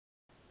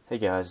Hey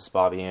guys, it's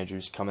Bobby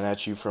Andrews coming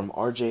at you from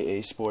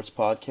RJA Sports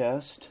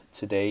Podcast.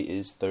 Today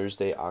is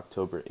Thursday,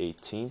 October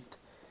 18th,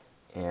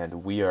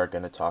 and we are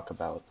going to talk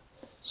about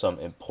some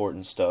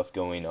important stuff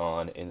going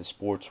on in the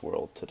sports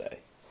world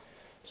today.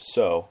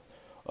 So,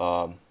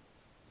 we're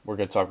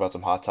going to talk about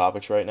some hot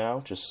topics right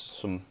now, just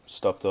some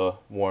stuff to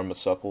warm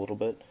us up a little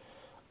bit.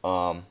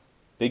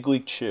 Big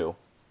League Chew.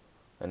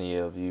 Any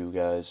of you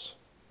guys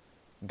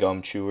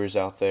gum chewers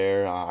out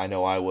there? I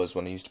know I was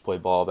when I used to play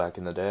ball back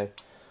in the day.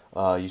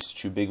 Used to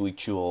chew Big League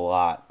Chew a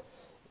lot.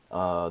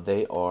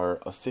 They are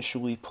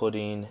officially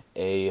putting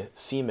a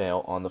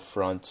female on the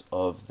front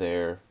of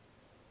their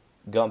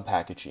gum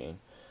packaging.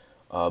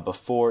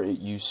 Before it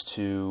used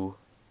to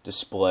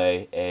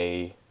display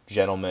a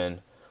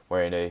gentleman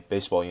wearing a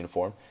baseball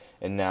uniform,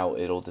 and now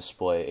it'll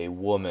display a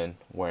woman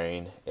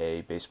wearing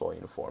a baseball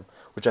uniform,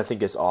 which I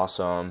think is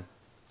awesome.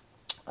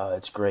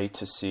 It's great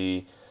to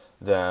see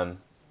them,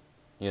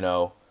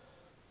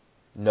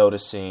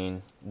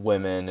 noticing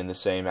women in the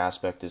same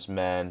aspect as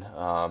men.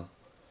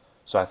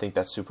 So I think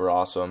that's super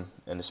awesome,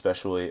 and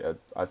especially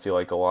I feel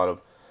like a lot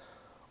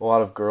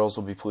of girls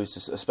will be pleased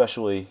to,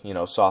 especially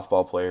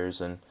softball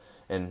players and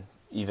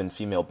even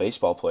female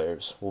baseball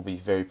players will be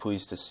very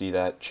pleased to see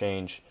that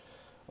change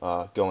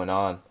going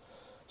on.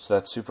 So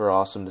that's super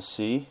awesome to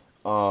see.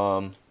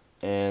 And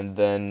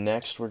then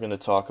next we're going to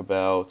talk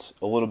about,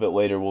 a little bit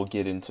later we'll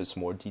get into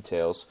some more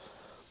details,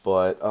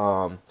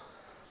 but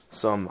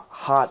some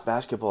hot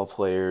basketball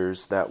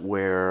players that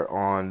were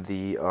on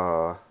the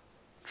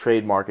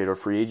trade market or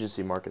free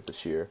agency market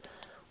this year.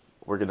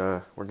 We're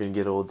gonna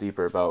get a little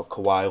deeper about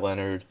Kawhi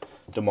Leonard,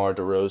 DeMar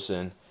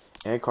DeRozan,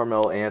 and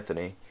Carmelo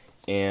Anthony,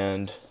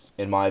 and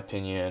in my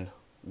opinion,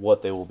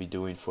 what they will be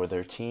doing for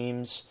their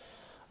teams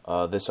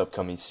this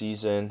upcoming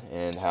season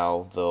and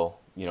how they'll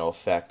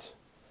affect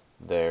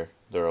their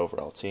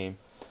overall team.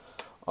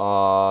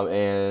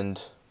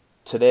 And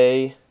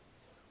today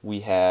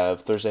we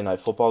have Thursday Night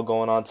Football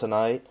going on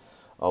tonight.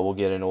 We'll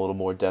get in a little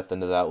more depth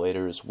into that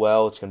later as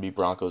well. It's going to be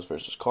Broncos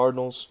versus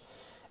Cardinals.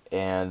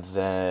 And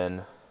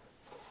then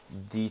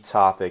the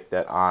topic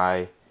that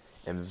I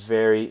am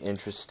very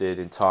interested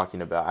in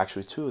talking about,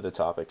 actually two of the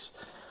topics,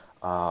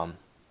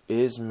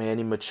 is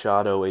Manny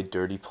Machado a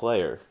dirty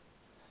player?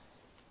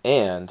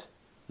 And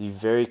the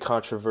very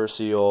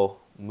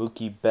controversial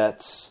Mookie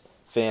Betts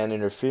fan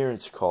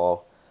interference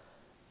call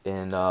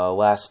in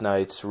last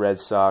night's Red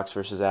Sox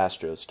versus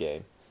Astros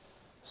game.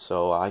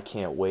 So I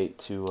can't wait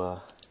to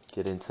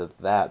get into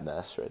that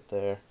mess right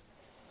there.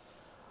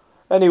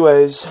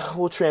 Anyways,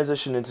 we'll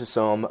transition into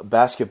some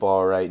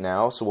basketball right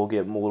now. So we'll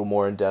get a little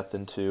more in depth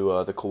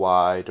into the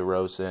Kawhi,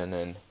 DeRozan,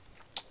 and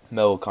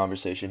Melo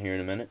conversation here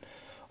in a minute.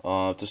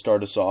 To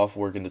start us off,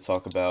 we're going to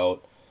talk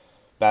about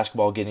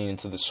basketball getting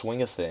into the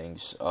swing of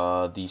things.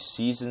 The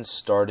season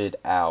started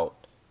out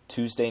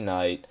Tuesday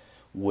night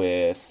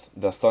with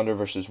the Thunder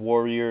versus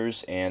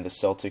Warriors and the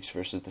Celtics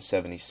versus the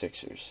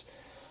 76ers.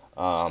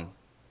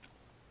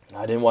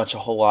 I didn't watch a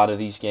whole lot of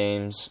these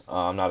games.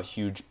 I'm not a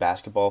huge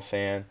basketball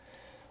fan,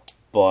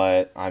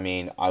 but I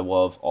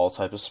love all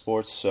type of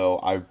sports, so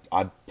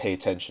I pay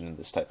attention to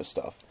this type of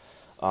stuff.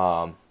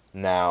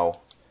 Now,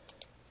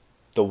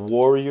 the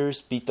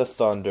Warriors beat the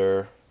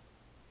Thunder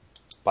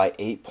by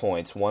 8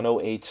 points,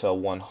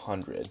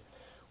 108-100,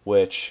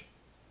 which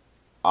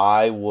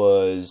I don't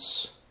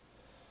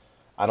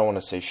want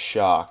to say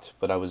shocked,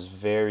 but I was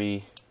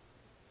very,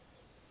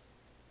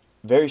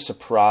 very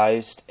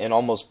surprised and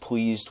almost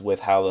pleased with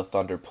how the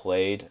Thunder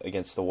played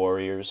against the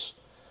Warriors,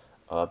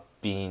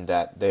 being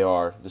that they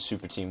are the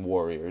super team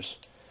Warriors.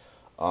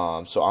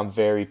 So I'm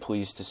very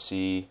pleased to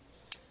see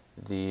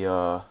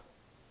the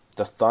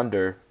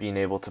Thunder being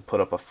able to put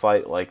up a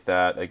fight like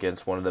that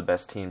against one of the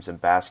best teams in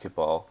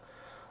basketball.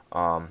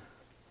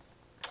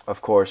 Of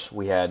course,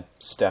 we had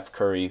Steph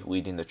Curry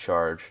leading the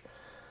charge.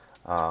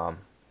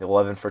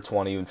 11 for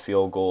 20 in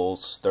field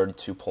goals,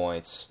 32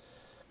 points.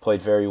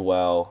 Played very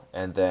well.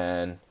 And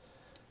then,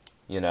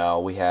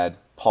 we had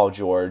Paul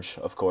George,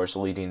 of course,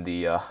 leading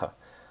the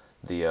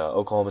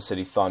Oklahoma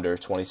City Thunder,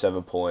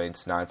 27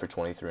 points, 9 for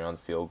 23 on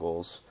field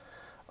goals.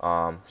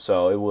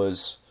 So it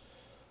was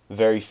a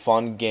very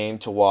fun game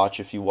to watch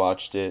if you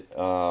watched it.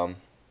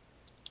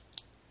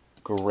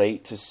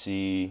 Great to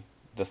see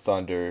the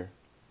Thunder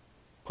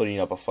putting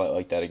up a fight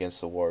like that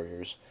against the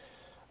Warriors.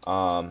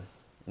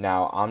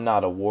 Now, I'm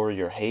not a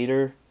Warrior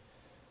hater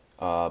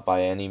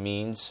by any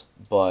means,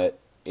 but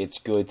it's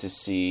good to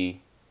see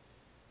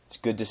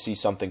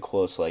something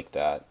close like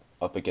that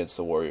up against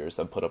the Warriors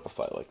that put up a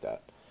fight like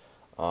that.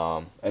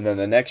 And then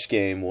the next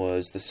game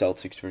was the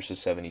Celtics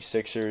versus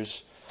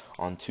 76ers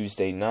on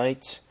Tuesday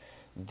night.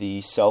 The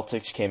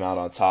Celtics came out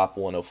on top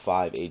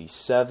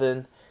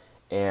 105-87,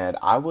 and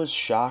I was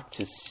shocked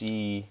to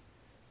see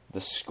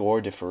the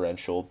score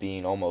differential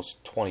being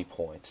almost 20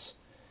 points.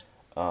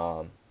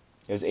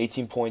 It was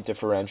 18-point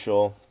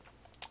differential,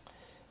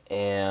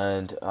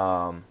 and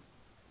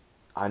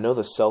I know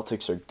the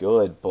Celtics are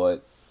good,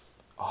 but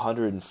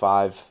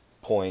 105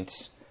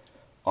 points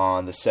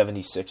on the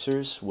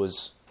 76ers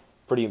was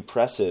pretty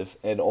impressive,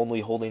 and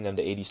only holding them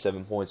to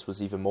 87 points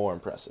was even more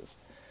impressive.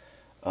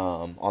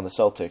 on the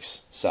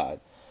Celtics side.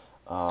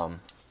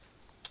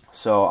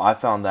 So I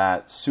found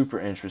that super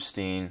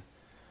interesting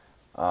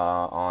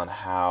on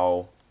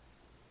how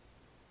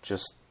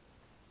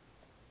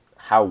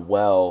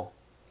well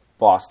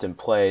Boston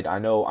played. I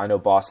know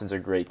Boston's a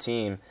great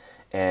team,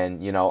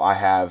 and I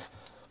have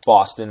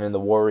Boston and the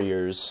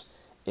Warriors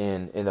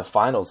in the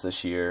finals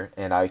this year,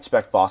 and I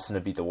expect Boston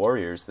to beat the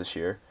Warriors this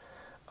year.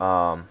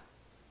 But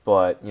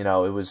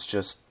it was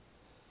just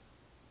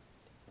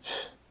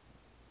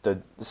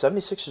the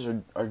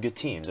 76ers are a good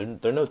team.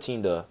 They're no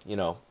team to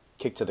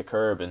kick to the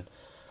curb and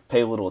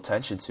pay little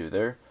attention to.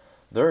 They're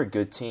a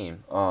good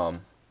team.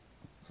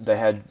 They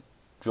had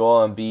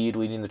Joel Embiid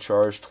leading the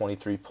charge,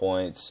 23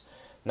 points,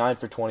 9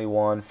 for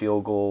 21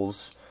 field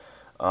goals.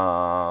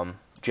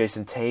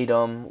 Jason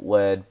Tatum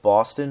led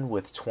Boston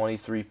with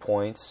 23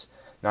 points,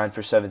 9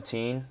 for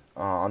 17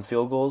 on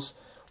field goals,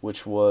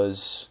 which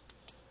was,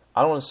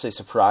 I don't want to say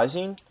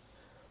surprising,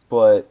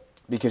 but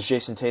because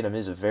Jason Tatum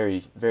is a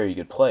very, very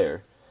good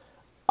player,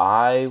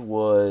 I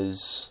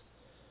was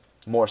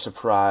more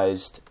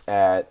surprised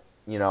at,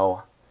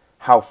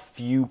 how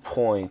few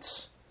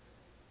points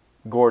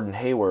Gordon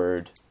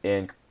Hayward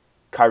and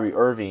Kyrie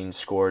Irving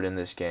scored in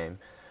this game.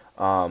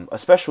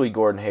 Especially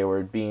Gordon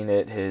Hayward being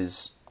at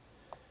his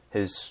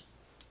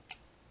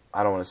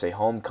I don't want to say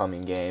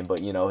homecoming game, but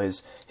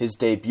his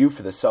debut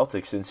for the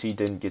Celtics, since he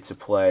didn't get to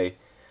play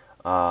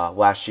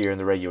last year in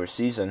the regular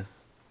season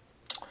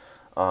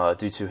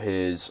due to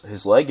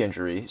his leg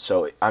injury.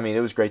 So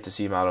it was great to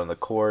see him out on the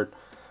court.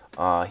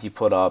 He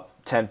put up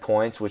 10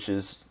 points, which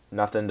is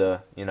nothing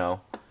to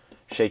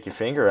shake your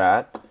finger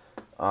at.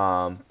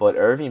 But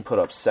Irving put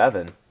up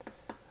 7.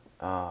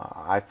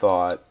 I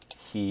thought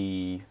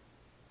he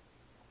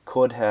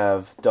could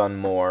have done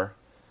more.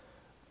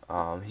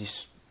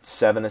 He's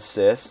 7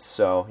 assists,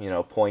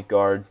 so point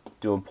guard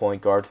doing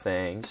point guard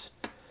things,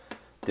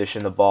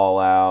 dishing the ball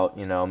out,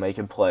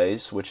 making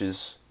plays, which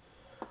is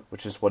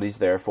what he's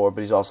there for.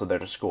 But he's also there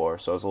to score.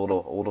 So I was a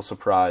little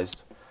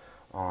surprised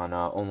on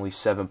only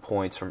 7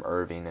 points from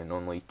Irving and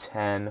only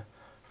 10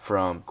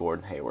 from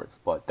Gordon Hayward.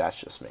 But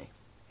that's just me.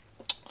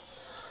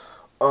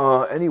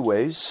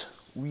 Anyways,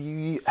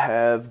 we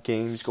have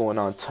games going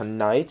on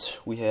tonight.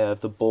 We have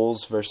the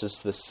Bulls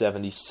versus the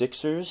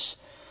 76ers,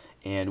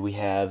 and we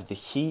have the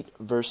Heat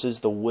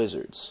versus the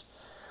Wizards.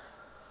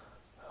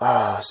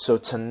 So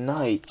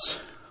tonight,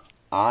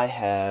 I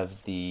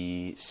have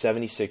the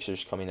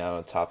 76ers coming out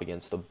on top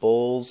against the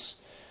Bulls,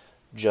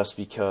 just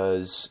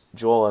because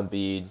Joel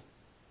Embiid,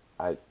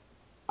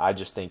 I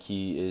just think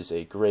he is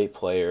a great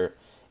player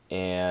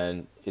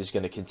and is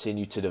going to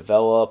continue to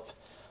develop.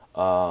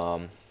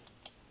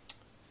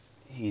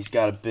 He's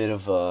got a bit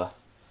of a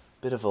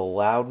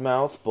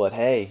loudmouth, but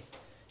hey,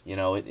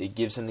 it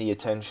gives him the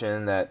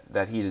attention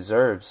that he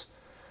deserves.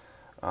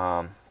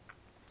 And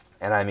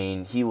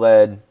he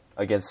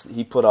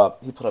put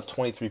up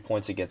 23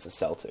 points against the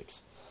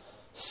Celtics.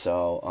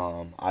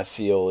 So I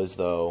feel as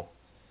though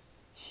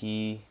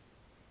he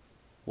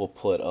will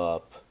put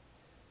up.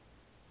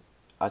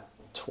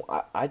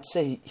 I'd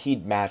say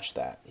he'd match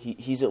that.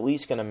 He's at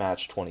least going to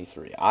match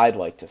 23. I'd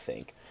like to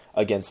think,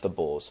 against the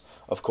Bulls.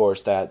 Of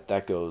course,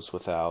 that goes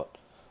without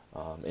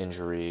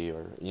injury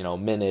or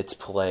minutes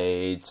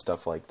played,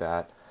 stuff like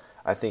that.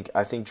 I think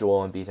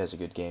Joel Embiid has a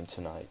good game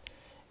tonight.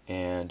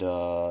 And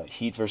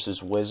Heat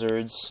versus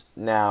Wizards.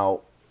 Now,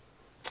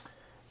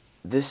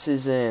 this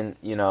isn't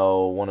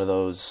one of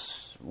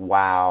those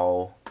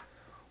wow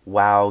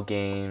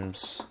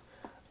games.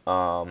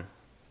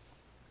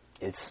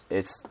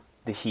 It's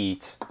the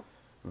Heat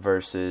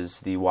versus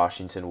the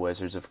Washington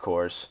Wizards, of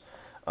course.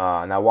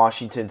 Now,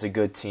 Washington's a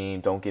good team,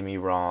 don't get me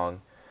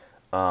wrong.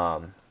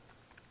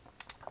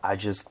 I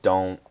just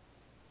don't...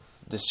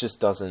 This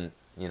just doesn't,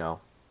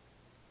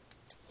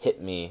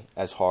 hit me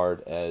as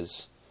hard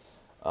as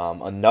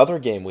another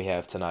game we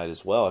have tonight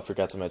as well. I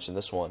forgot to mention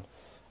this one.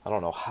 I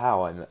don't know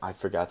how I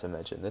forgot to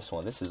mention this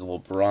one. This is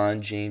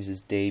LeBron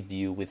James's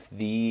debut with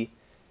the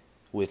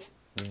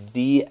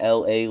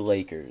LA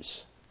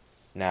Lakers.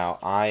 Now,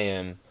 I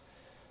am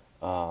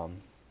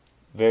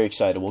very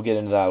excited. We'll get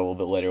into that a little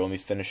bit later. Let me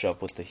finish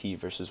up with the Heat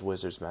versus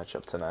Wizards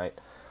matchup tonight.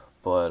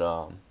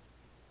 But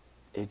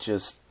it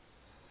just...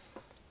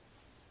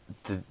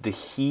 The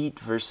Heat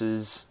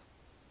versus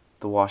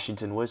the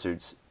Washington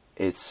Wizards.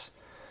 It's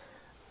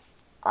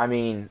on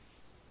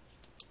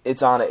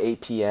at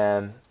 8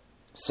 p.m.,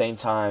 same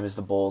time as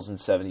the Bulls and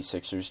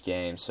 76ers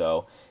game.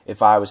 So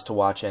if I was to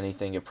watch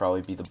anything, it'd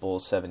probably be the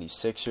Bulls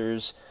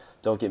 76ers.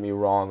 Don't get me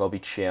wrong, I'll be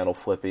channel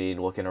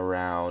flipping, looking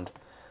around.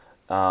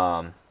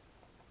 But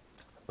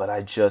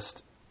I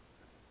just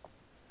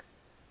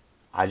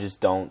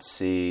don't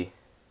see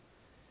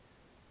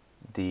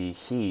the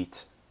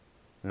Heat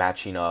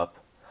matching up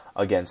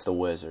against the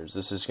Wizards.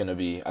 I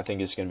think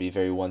it's going to be a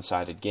very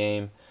one-sided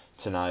game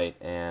tonight,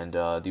 and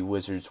the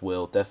Wizards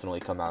will definitely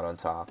come out on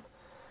top.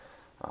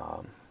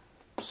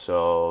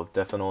 So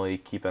definitely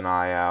keep an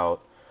eye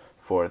out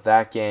for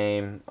that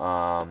game.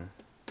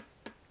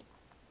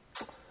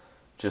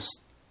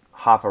 Just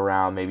hop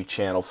around, maybe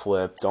channel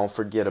flip. Don't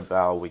forget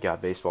about we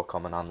got baseball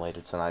coming on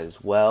later tonight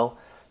as well.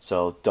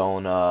 So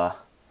don't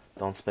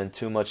spend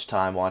too much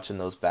time watching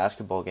those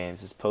basketball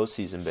games. It's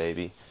postseason,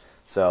 baby.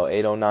 So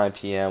 8:09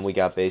 p.m. we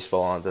got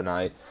baseball on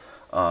tonight,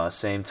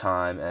 same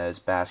time as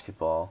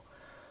basketball.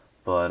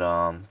 But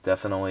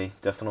definitely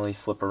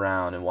flip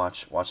around and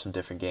watch some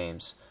different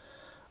games.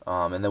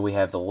 And then we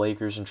have the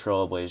Lakers and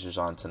Trailblazers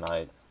on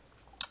tonight.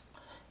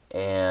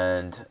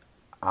 And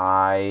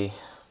I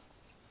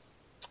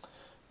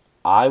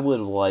would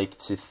like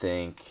to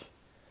think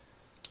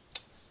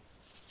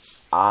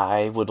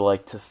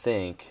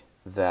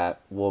that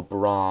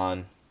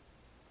LeBron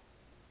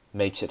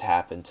makes it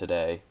happen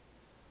today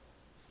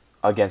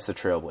against the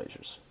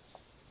Trailblazers.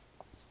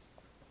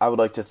 I would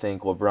like to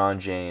think LeBron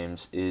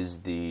James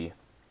is the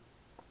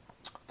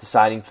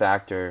deciding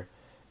factor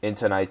in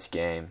tonight's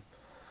game.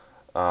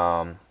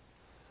 LeBron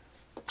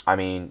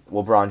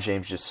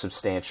James just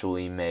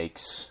substantially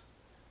makes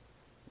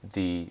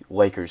the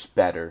Lakers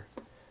better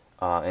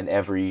in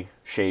every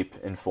shape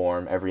and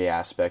form, every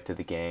aspect of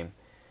the game.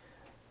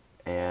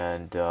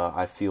 And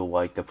I feel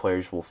like the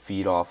players will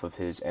feed off of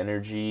his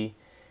energy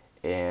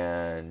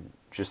and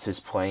just his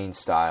playing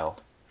style.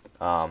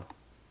 So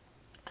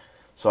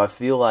I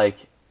feel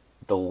like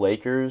the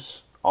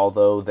Lakers,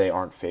 although they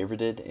aren't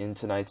favorited in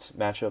tonight's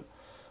matchup,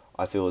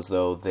 I feel as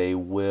though they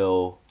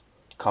will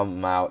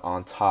come out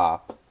on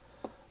top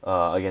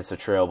against the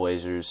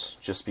Trailblazers,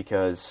 just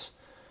because,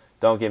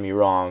 don't get me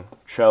wrong,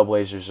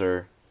 Trailblazers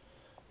are,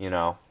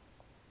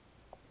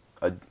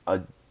 a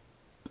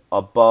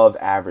above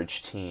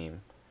average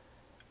team.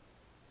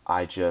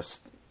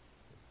 It's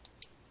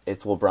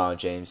LeBron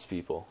James,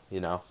 people,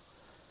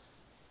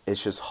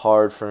 It's just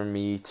hard for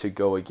me to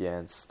go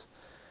against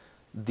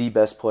the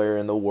best player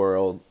in the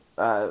world,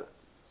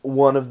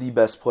 one of the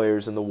best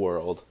players in the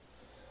world,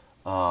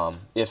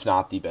 if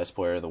not the best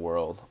player in the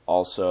world.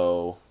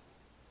 Also,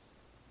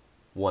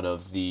 one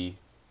of the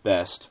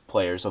best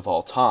players of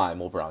all time,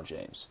 LeBron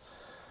James.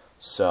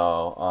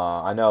 So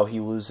I know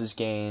he loses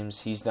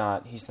games. He's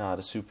not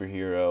a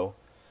superhero.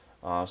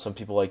 Some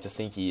people like to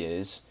think he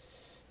is.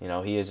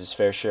 He has his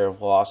fair share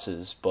of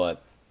losses,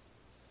 but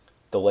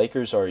the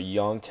Lakers are a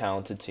young,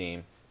 talented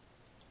team.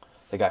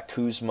 They got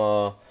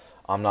Kuzma.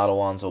 I'm not a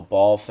Lonzo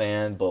Ball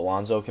fan, but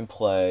Lonzo can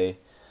play.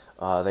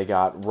 They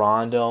got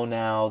Rondo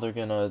now. They're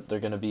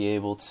gonna be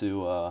able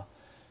to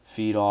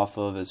feed off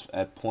of as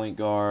at point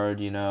guard.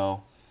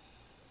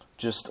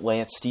 Just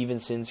Lance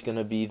Stevenson's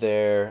gonna be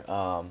there.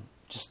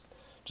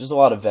 Just a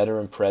lot of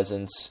veteran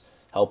presence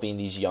helping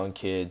these young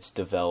kids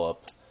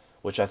develop,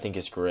 which I think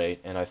is great.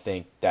 And I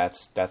think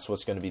that's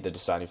what's going to be the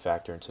deciding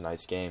factor in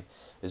tonight's game,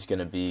 is going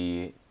to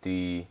be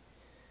the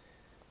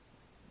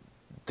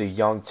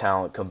young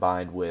talent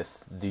combined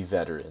with the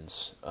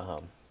veterans.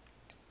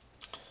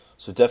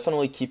 So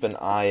definitely keep an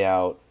eye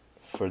out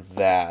for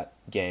that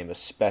game,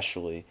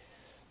 especially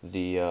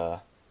the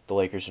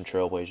Lakers and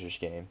Trailblazers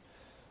game.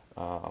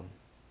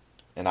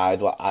 And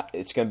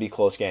it's going to be a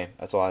close game.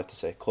 That's all I have to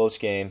say. Close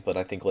game, but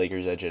I think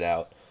Lakers edge it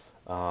out.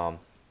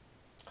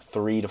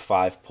 3 to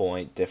 5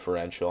 point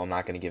differential. I'm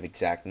not going to give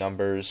exact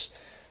numbers,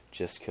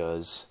 just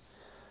because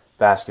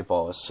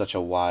basketball is such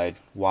a wide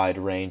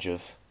range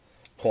of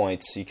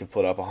points. You could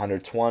put up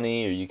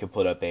 120 or you could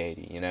put up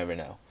 80. You never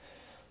know.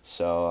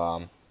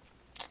 So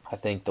I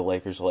think the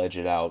Lakers will edge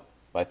it out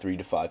by 3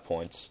 to 5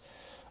 points.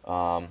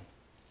 And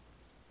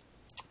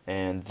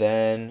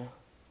then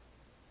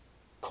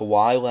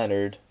Kawhi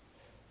Leonard,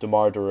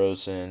 DeMar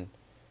DeRozan,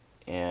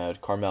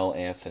 and Carmelo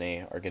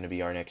Anthony are going to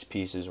be our next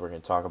pieces we're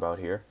going to talk about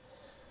here.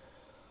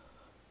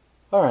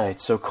 All right,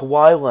 so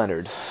Kawhi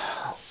Leonard.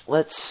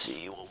 Let's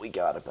see what we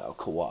got about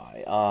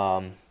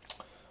Kawhi.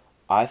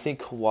 I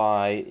think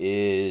Kawhi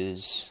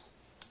is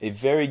a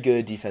very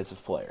good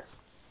defensive player.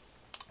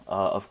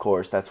 Of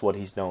course, that's what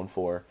he's known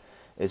for,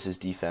 is his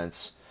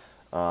defense.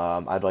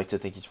 I'd like to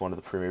think he's one of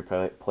the premier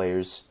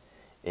players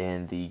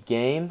in the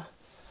game.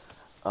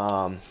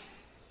 And,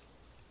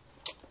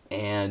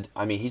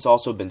 he's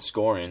also been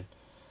scoring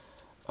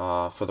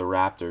for the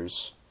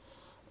Raptors.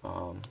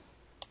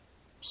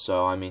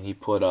 So, he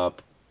put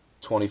up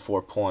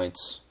 24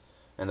 points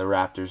in the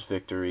Raptors'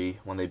 victory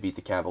when they beat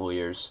the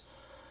Cavaliers.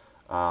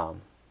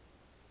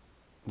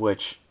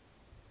 Which,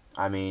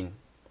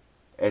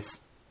 it's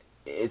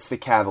the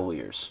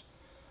Cavaliers.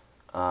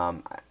 As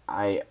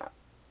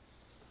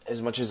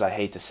much as I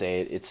hate to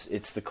say it,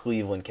 it's the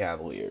Cleveland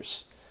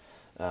Cavaliers.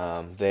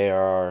 They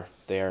are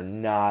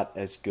not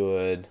as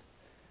good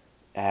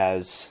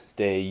as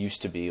they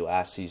used to be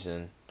last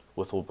season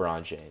with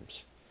LeBron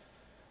James.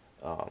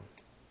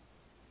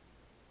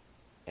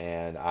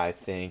 And I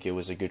think it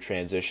was a good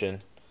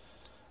transition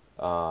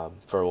for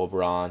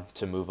LeBron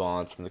to move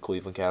on from the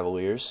Cleveland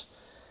Cavaliers.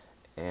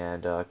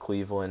 And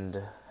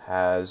Cleveland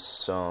has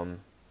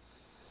some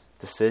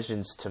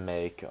decisions to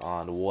make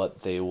on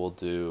what they will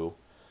do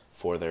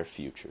for their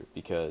future,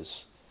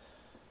 because,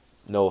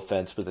 no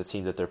offense, but the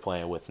team that they're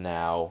playing with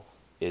now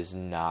is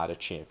not a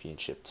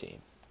championship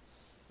team.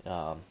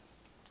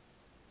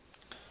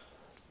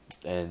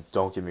 And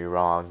don't get me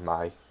wrong,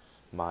 my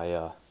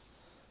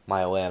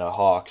my Atlanta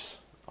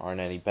Hawks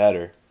aren't any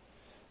better.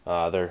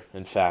 They're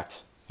in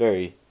fact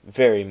very,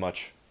 very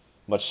much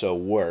so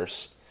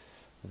worse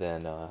than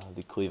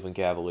the Cleveland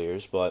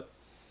Cavaliers. But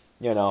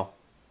you know,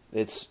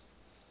 it's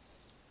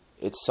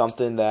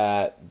something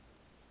that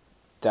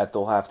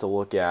they'll have to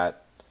look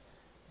at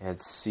and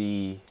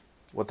see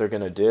what they're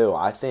gonna do.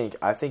 I think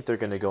they're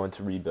gonna go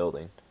into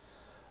rebuilding.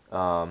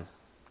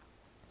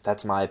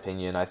 That's my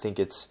opinion. I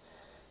think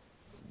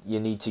you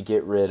need to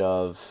get rid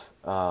of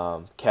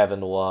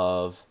Kevin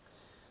Love,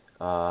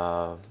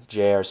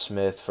 J.R.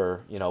 Smith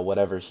for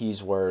whatever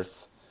he's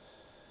worth.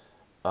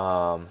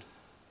 I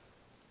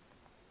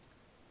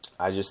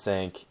just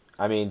think.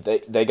 I mean,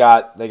 they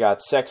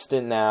got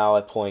Sexton now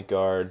at point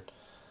guard,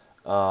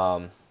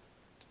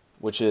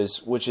 which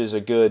is a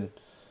good.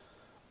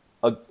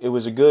 It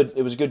was a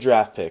good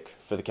draft pick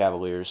for the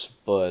Cavaliers,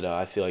 but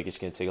I feel like it's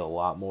going to take a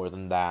lot more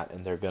than that,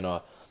 and they're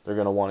gonna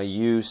want to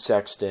use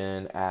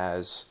Sexton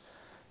as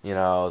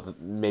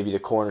maybe the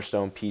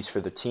cornerstone piece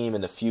for the team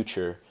in the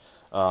future,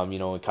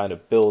 and kind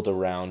of build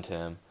around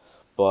him.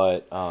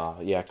 But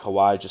yeah,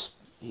 Kawhi just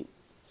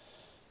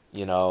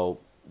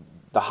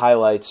the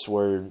highlights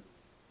were.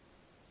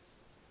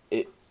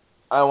 I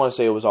don't want to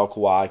say it was all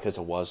Kawhi because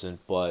it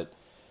wasn't, but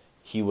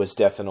he was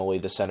definitely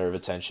the center of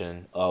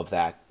attention of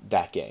that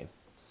game.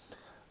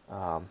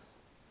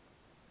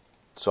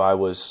 So I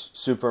was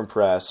super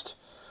impressed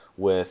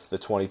with the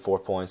 24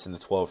 points and the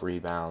 12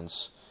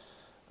 rebounds.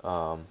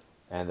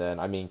 And then,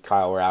 I mean,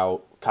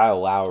 Kyle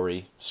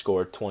Lowry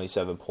scored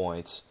 27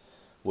 points,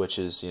 which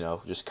is,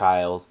 just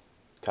Kyle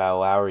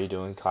Lowry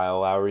doing Kyle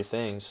Lowry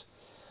things.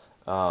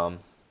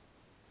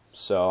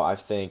 So I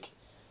think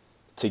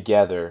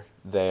together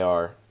they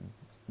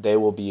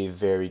will be a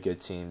very good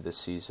team this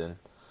season.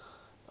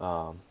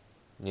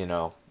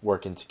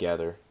 Working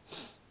together.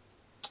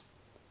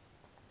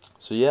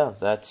 So yeah,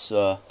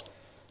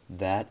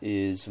 that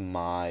is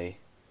my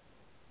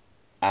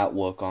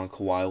outlook on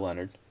Kawhi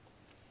Leonard.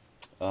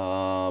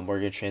 We're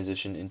gonna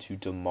transition into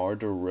DeMar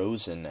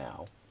DeRozan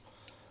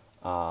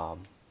now.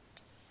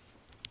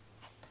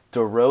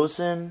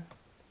 DeRozan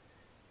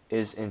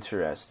is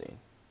interesting.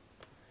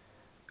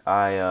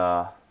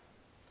 I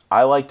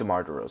like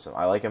DeMar DeRozan.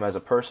 I like him as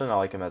a person. I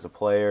like him as a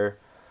player.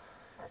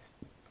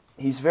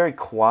 He's very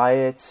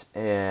quiet,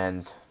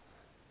 and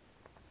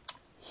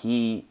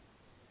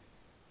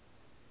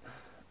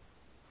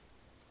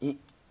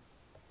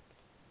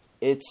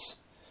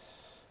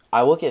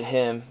I look at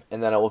him,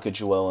 and then I look at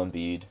Joel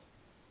Embiid,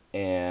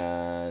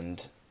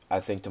 and I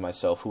think to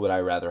myself, who would I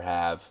rather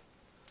have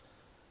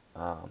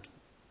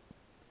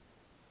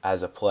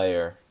as a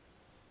player,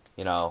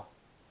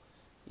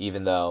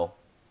 even though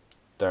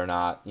they're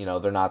not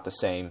the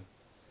same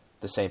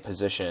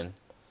position,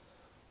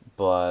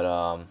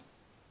 but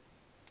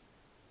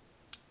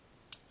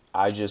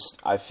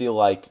I feel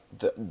like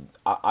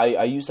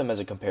I use them as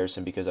a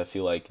comparison because I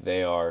feel like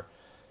they are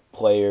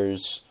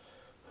players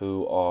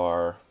who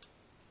are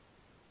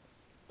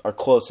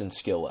close in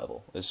skill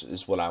level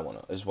is what I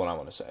want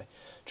to say.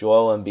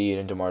 Joel Embiid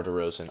and DeMar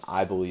DeRozan,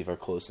 I believe, are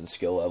close in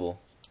skill level.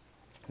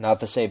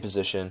 Not the same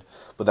position,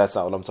 but that's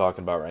not what I'm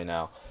talking about right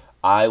now.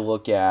 I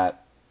look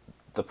at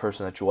the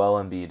person that Joel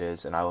Embiid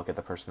is, and I look at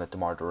the person that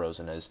DeMar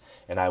DeRozan is,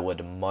 and I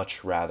would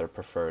much rather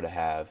prefer to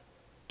have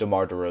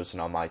DeMar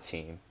DeRozan on my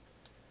team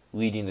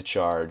leading the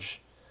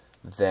charge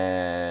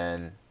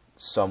than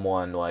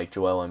someone like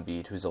Joel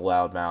Embiid, who's a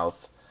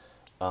loudmouth.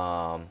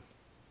 I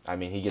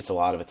mean, he gets a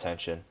lot of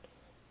attention,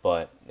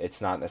 but it's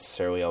not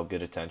necessarily all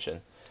good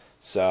attention.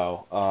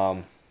 So,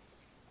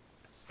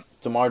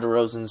 DeMar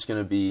DeRozan's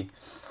going to be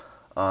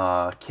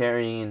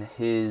carrying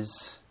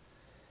his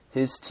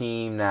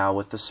team now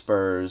with the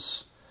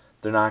Spurs.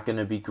 They're not going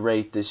to be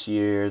great this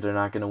year. They're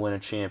not going to win a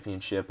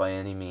championship by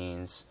any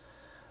means.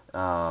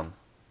 But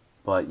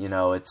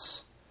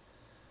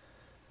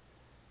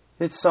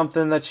it's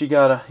something that you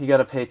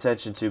gotta pay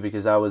attention to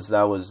because that was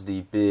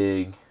the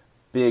big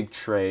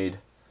trade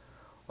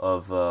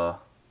of the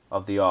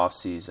off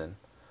season.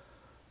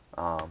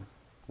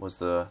 Was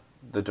the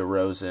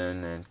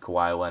DeRozan and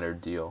Kawhi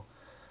Leonard deal,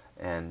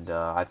 and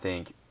I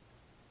think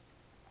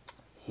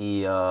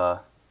he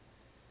led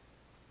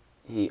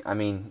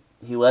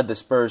the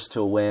Spurs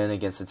to a win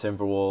against the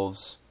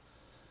Timberwolves,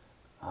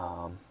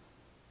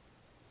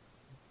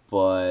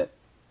 but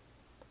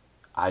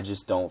I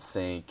just don't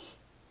think.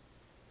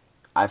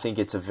 I think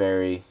it's a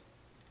very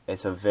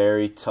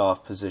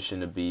tough position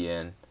to be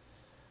in,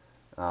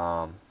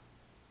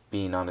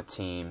 being on a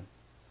team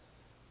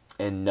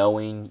and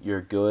knowing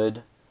you're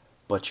good,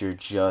 but you're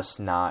just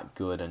not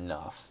good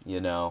enough.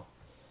 I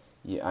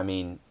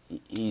mean,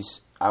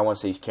 I want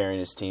to say he's carrying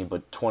his team,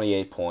 but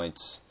 28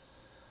 points.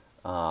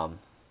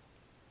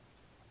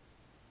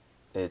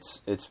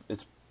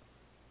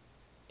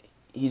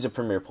 He's a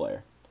premier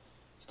player.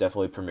 He's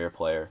definitely a premier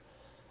player,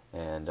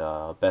 and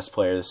best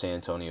player the San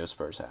Antonio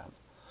Spurs have.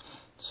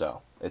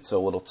 So it's a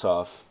little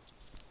tough.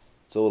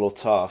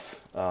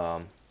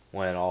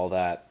 When all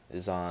that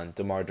is on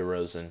DeMar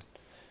DeRozan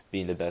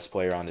being the best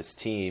player on his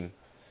team.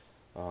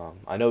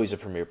 I know he's a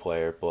premier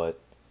player, but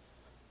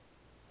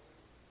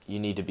you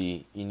need to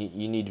be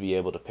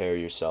able to pair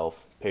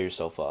yourself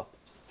up.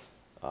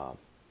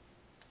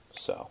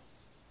 So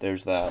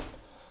there's that.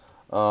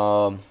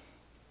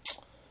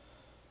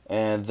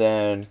 And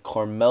then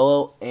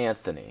Carmelo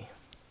Anthony.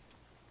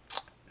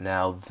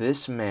 Now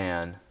this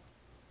man,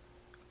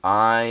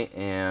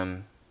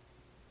 I'm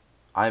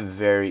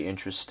very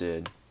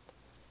interested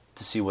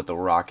to see what the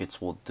Rockets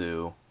will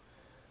do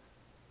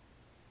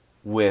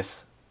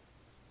with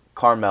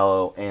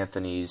Carmelo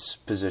Anthony's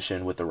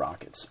position with the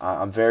Rockets.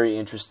 I'm very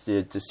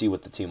interested to see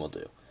what the team will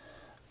do.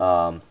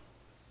 I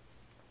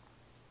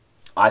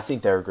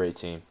think they're a great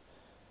team.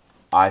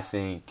 I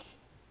think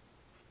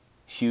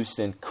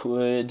Houston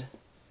could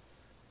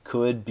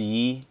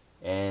be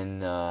in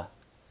the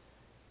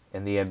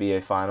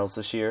NBA Finals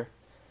this year.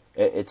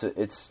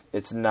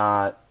 It's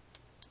not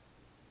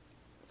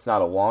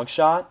a long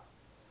shot.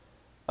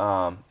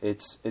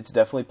 It's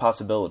definitely a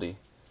possibility,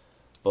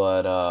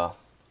 but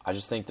I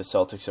just think the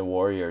Celtics and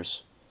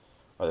Warriors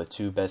are the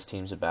two best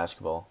teams in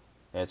basketball,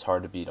 and it's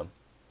hard to beat them.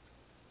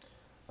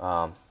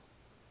 But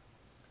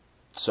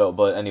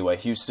anyway,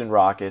 Houston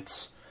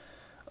Rockets,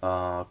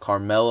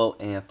 Carmelo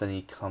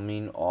Anthony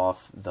coming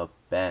off the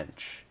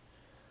bench,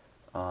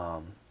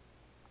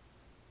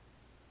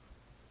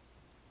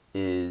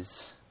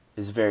 is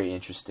very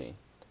interesting.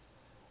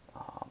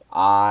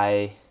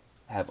 I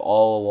have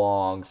all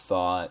along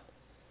thought,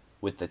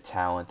 with the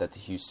talent that the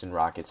Houston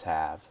Rockets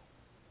have,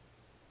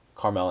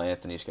 Carmelo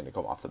Anthony is going to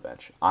come off the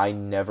bench. I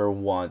never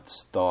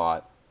once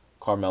thought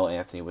Carmelo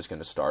Anthony was going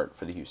to start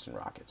for the Houston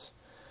Rockets.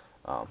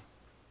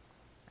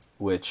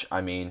 Which, I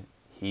mean,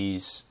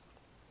 he's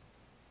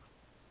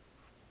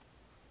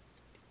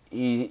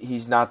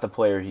not the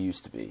player he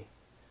used to be.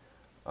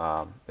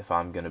 If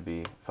I'm gonna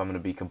be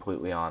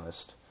completely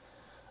honest.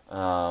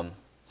 I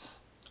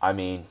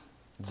mean,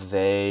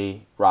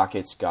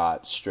 Rockets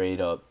got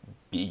straight up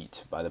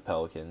beat by the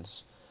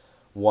Pelicans,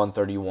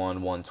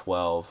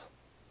 131-112.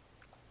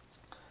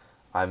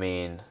 I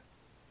mean,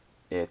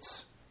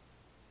 it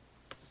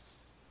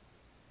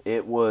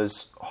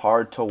was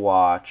hard to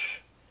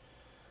watch,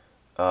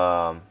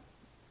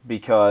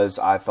 because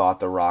I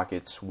thought the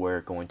Rockets were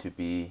going to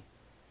be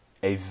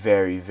a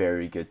very,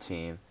 very good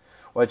team,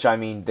 which, I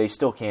mean, they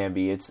still can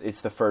be.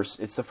 It's the first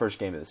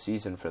game of the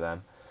season for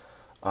them.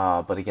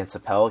 But against the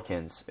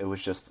Pelicans, it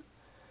was just,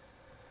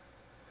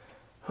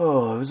 it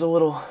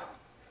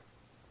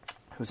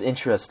was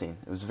interesting.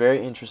 It was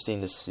very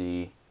interesting to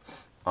see.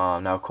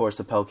 Now, of course,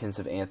 the Pelicans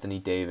have Anthony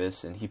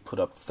Davis, and he put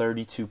up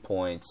 32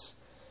 points,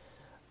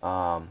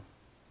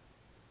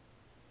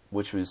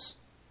 which was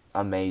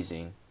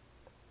amazing.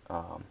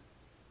 I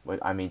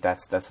mean,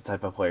 that's the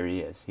type of player he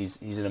is.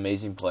 He's an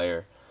amazing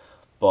player,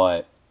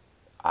 but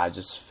I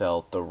just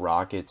felt the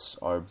Rockets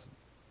are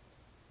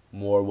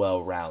more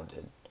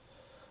well-rounded.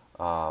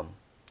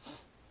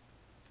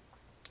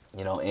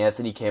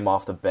 Anthony came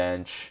off the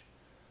bench,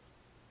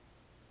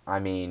 I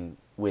mean,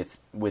 with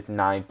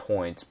 9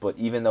 points, but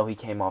even though he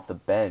came off the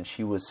bench,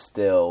 he was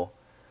still,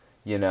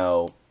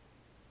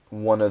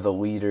 one of the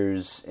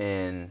leaders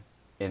in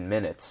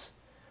minutes.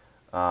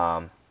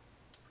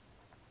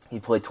 He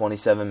played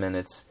 27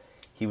 minutes.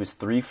 He was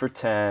 3 for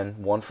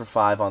 10, 1 for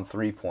 5 on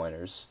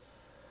three-pointers.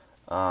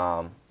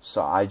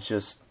 So I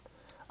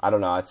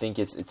don't know. I think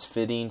it's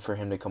fitting for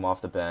him to come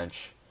off the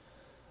bench.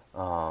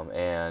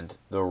 And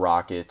the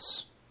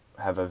Rockets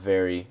have a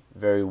very,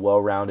 very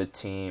well-rounded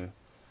team.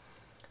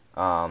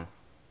 And,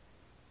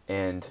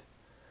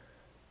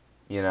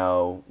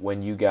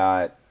 when you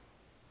got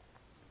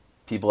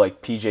people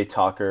like P.J.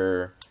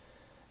 Tucker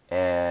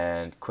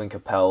and Clint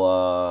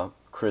Capella,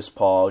 Chris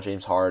Paul,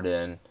 James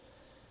Harden,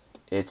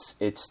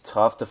 it's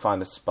tough to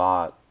find a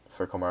spot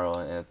for Carmelo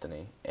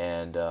Anthony,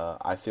 and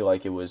I feel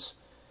like it was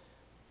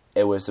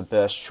the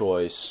best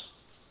choice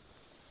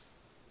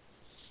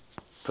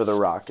for the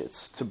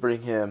Rockets to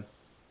bring him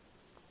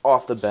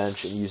off the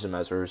bench and use him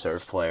as a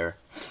reserve player.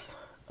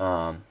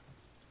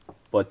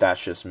 But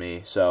that's just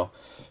me. So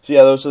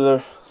yeah, those are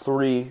the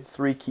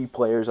three key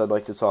players I'd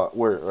like to talk,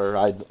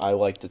 I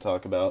like to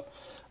talk about,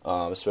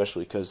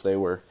 especially because they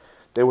were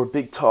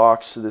big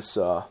talks this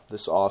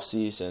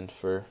offseason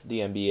for the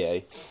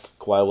NBA.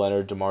 Kawhi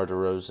Leonard, DeMar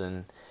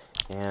DeRozan,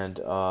 and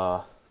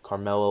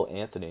Carmelo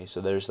Anthony.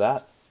 So there's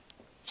that.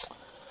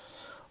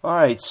 All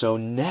right, so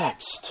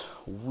next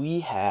we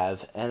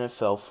have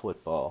NFL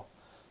football.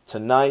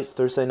 Tonight,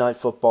 Thursday Night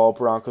Football,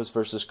 Broncos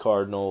versus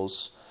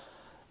Cardinals.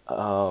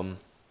 I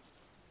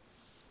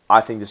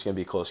think this is going to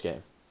be a close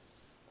game.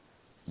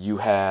 You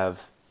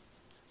have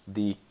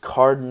the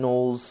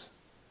Cardinals'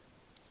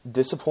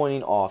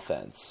 disappointing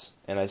offense.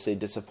 And I say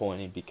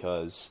disappointing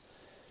because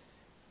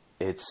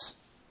it's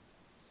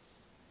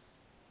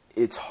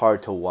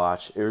hard to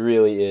watch. It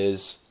really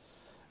is.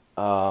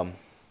 I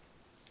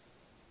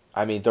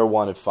mean, they're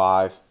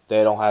 1-5.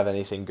 They don't have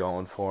anything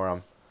going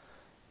for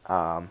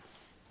them.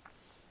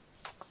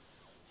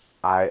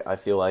 I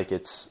feel like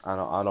it's. I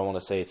don't want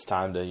to say it's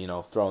time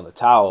to throw in the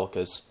towel,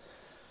 because,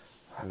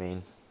 I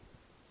mean,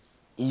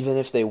 even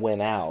if they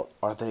win out,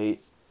 are they?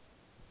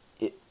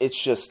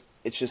 It's just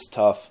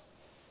tough.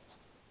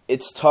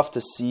 it's tough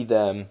to see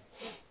them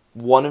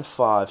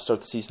 1-5,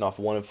 start the season off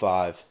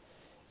 1-5,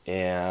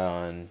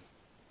 and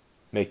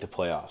make the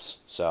playoffs.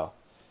 So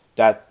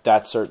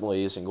that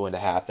certainly isn't going to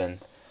happen.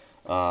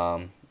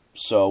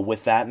 So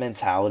with that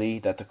mentality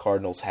that the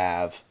Cardinals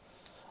have,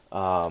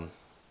 I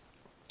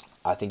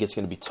think it's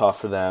going to be tough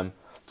for them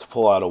to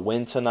pull out a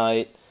win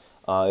tonight.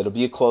 It'll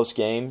be a close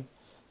game.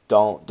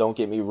 Don't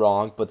get me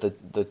wrong, but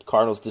the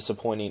Cardinals'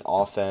 disappointing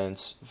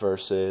offense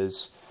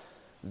versus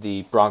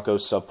the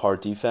Broncos' subpar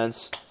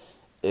defense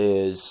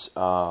is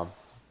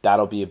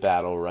that'll be a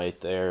battle right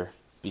there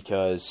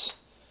because,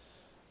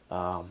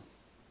 I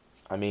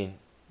mean,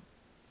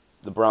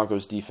 the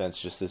Broncos' defense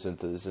just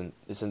isn't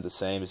the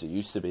same as it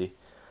used to be,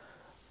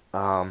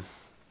 and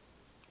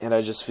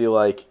I just feel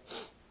like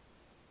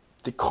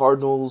the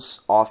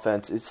Cardinals'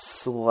 offense is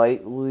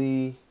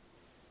slightly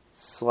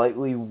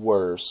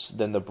worse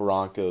than the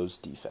Broncos'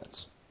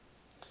 defense.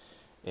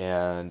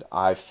 And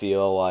I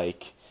feel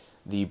like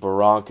the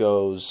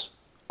Broncos'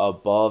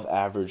 above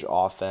average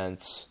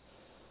offense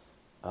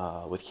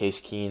with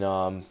Case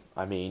Keenum,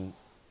 I mean,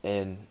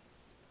 and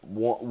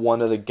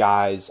one of the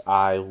guys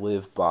I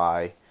live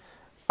by,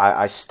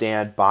 I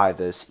stand by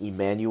this,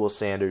 Emmanuel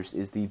Sanders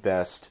is the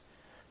best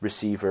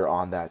receiver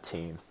on that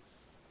team.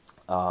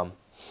 I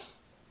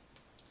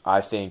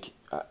think,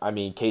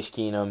 Case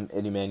Keenum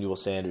and Emmanuel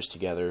Sanders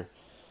together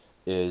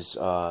is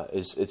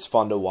it's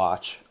fun to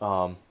watch.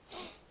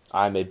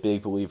 I'm a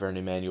big believer in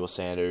Emmanuel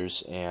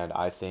Sanders, and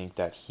I think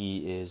that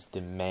he is the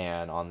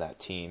man on that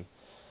team.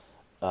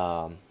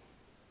 But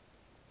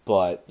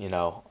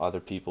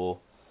other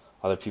people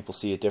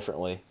see it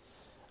differently.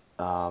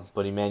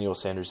 But Emmanuel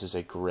Sanders is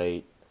a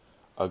great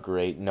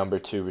number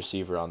 2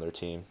 receiver on their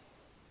team,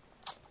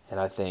 and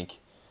I think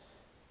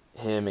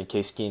him and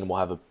Case Keenum will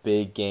have a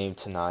big game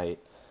tonight.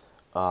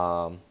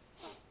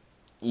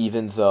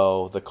 Even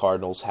though the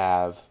Cardinals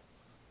have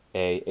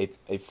a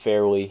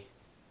fairly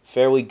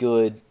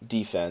good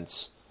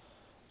defense,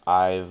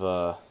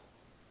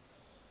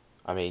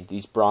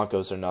 these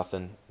Broncos are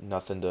nothing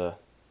to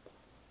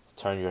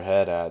turn your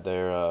head at.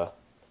 They're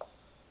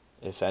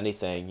if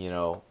anything,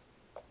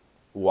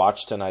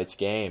 watch tonight's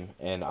game,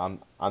 and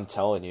I'm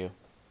telling you,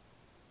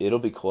 it'll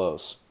be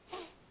close.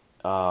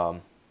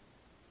 And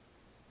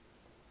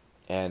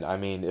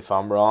if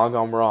I'm wrong,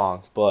 I'm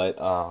wrong, but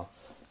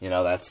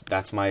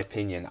that's my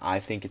opinion. I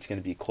think it's going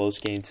to be a close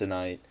game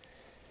tonight.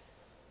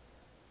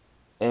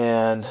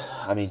 And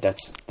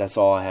that's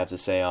all I have to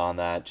say on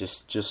that.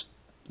 Just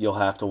you'll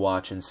have to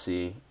watch and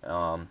see.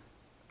 And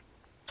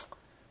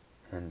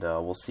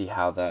we'll see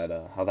how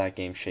that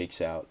game shakes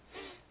out.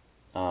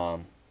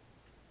 So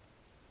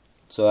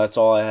that's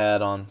all I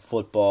had on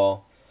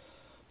football.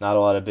 Not a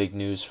lot of big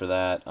news for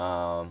that.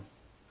 I'm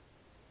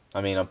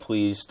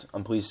pleased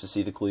to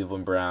see the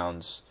Cleveland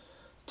Browns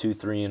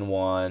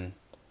 2-3-1.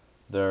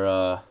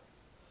 They're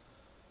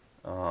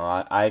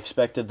I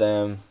expected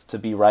them to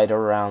be right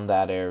around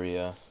that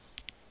area.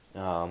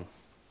 But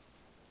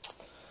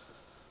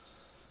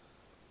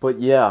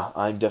yeah,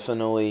 I'm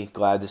definitely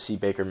glad to see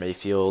Baker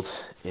Mayfield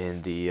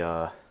in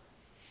the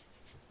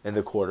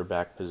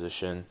quarterback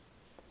position.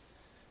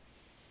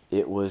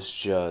 It was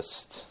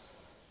just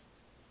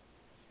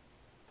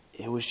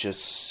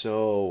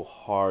so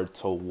hard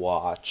to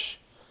watch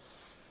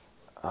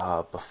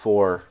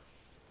before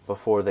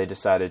they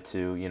decided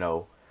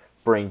to,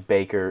 bring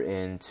Baker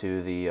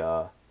into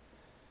the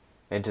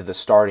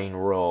starting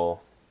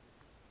role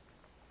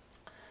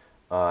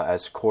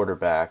as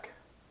quarterback.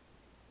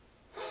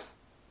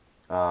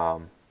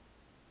 Tyrod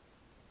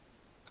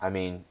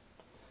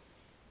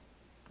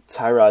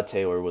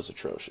Taylor was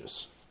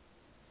atrocious.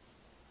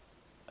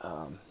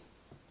 And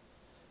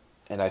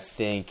I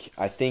think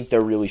they're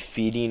really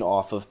feeding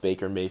off of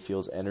Baker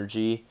Mayfield's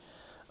energy.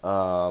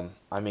 Kid's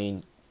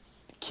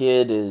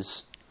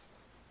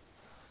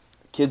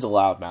a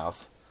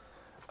loudmouth.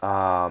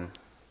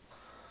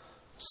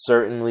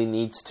 Certainly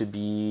needs to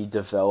be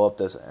developed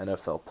as an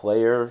NFL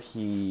player.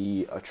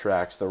 He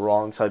attracts the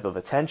wrong type of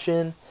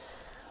attention,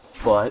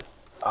 but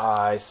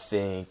I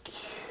think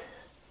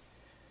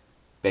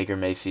Baker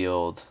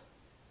Mayfield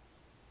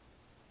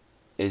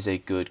is a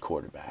good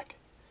quarterback.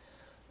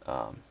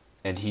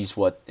 And he is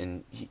what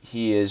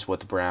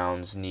the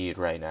Browns need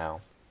right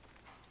now.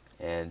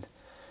 And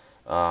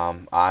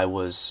I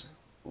was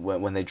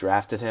when they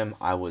drafted him,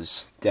 I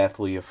was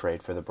deathly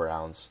afraid for the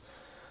Browns.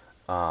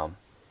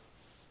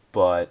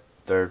 But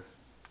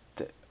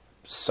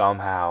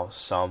somehow,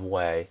 some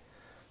way,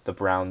 the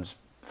Browns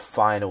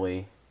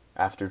finally,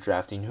 after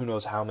drafting who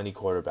knows how many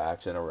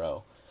quarterbacks in a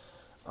row,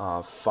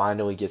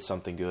 finally get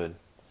something good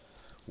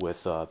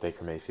with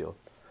Baker Mayfield.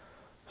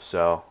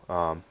 So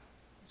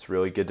it's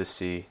really good to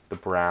see the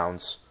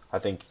Browns. I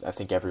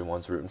think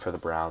everyone's rooting for the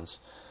Browns.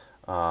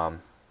 They're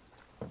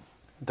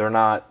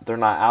not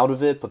out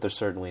of it, but they're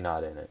certainly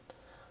not in it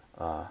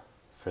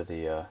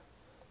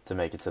to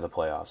make it to the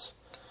playoffs.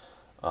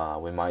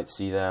 We might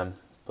see them,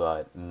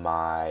 but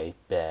my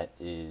bet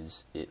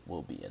is it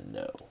will be a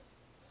no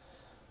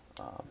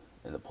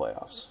in the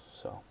playoffs.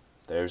 So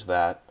there's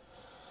that.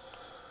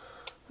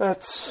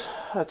 that's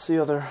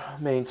the other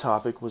main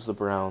topic was the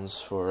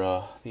Browns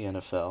for the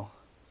NFL,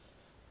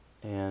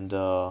 and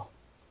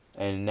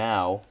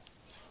now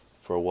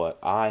for what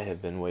I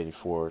have been waiting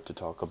for to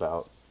talk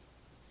about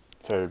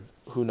for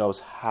who knows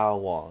how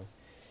long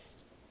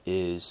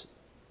is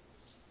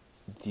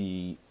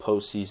the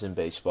postseason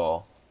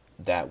baseball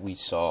that we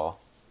saw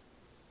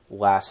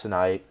last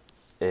night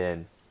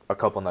and a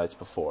couple nights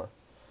before.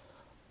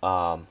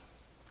 Um,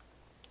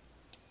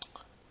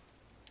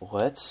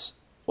 let's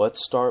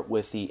start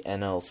with the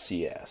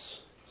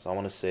NLCS. So I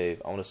want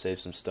to save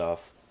some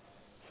stuff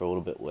for a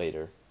little bit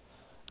later.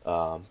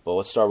 But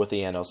let's start with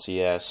the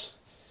NLCS.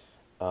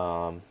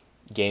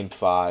 Game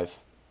 5.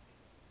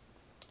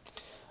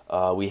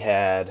 We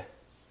had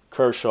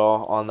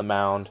Kershaw on the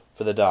mound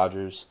for the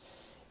Dodgers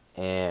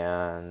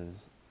and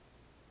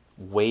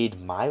Wade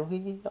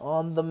Miley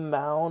on the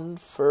mound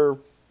for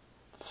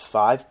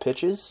 5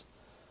 pitches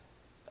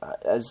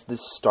as the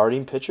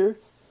starting pitcher.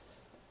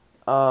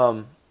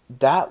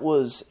 That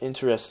was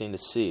interesting to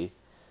see.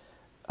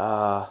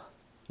 It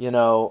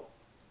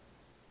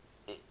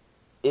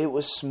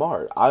was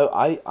smart.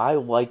 I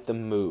like the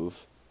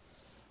move.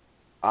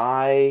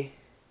 I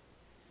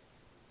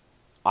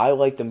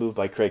like the move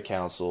by Craig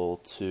Counsell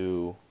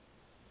to,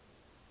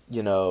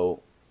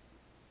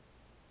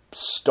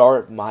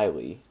 start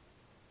Miley.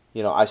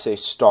 I say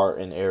start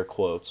in air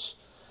quotes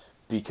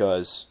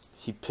because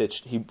he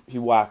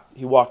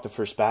walked the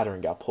first batter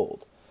and got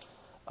pulled.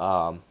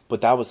 But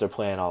that was their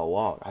plan all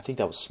along. I think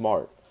that was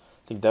smart.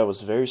 I think that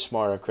was very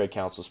smart on Craig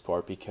Counsell's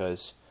part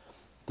because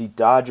the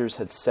Dodgers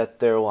had set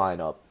their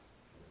lineup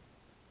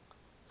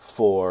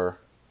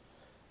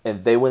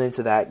and they went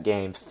into that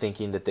game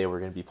thinking that they were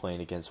going to be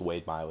playing against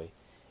Wade Miley.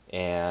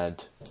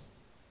 And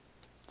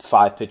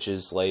 5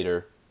 pitches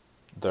later,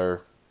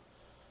 they're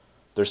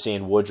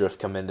seeing Woodruff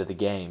come into the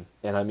game.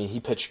 And I mean, he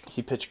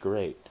pitched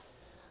great.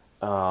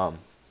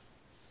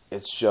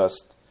 It's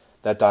just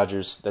that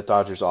Dodgers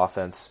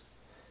offense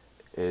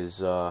is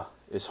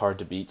hard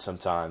to beat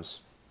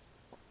sometimes.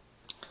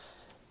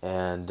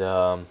 And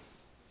I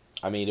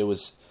mean, it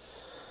was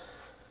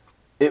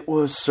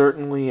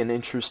certainly an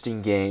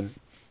interesting game.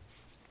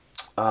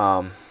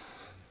 Now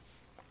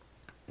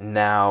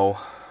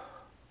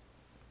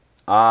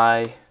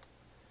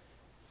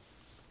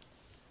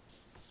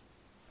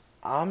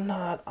I'm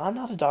not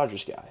a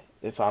Dodgers guy.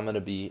 If I'm gonna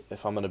be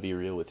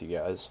real with you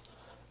guys,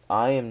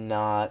 I am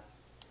not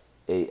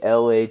a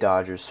LA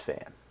Dodgers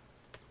fan.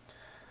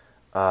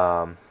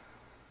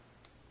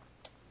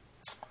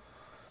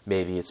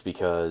 Maybe it's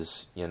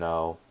because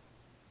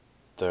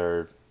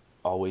they're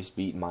always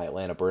beating my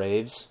Atlanta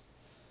Braves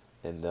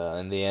in the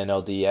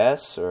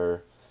NLDS,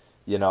 or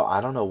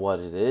I don't know what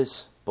it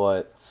is,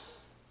 but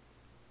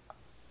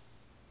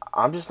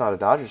I'm just not a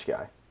Dodgers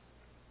guy.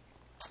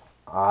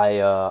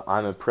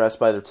 I'm impressed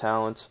by their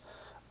talent.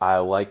 I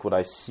like what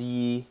I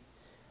see.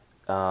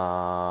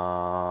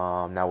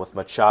 Now with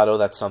Machado,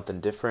 that's something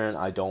different.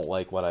 I don't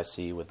like what I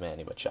see with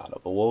Manny Machado,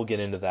 but we'll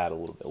get into that a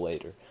little bit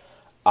later.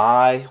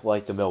 I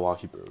like the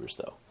Milwaukee Brewers,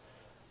 though.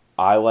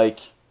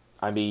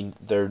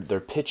 Their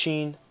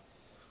pitching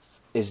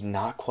is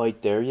not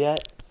quite there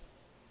yet.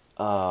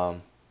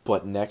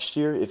 But next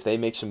year, if they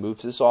make some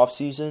moves this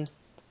offseason,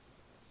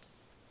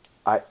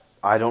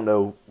 I don't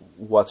know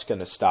what's going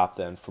to stop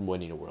them from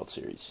winning a World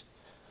Series.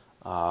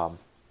 I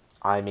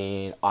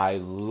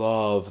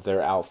love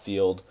their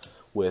outfield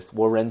with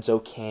Lorenzo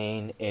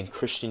Cain and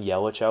Christian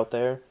Yelich out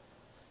there.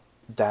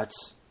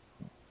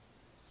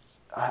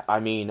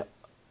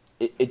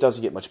 It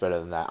doesn't get much better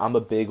than that. I'm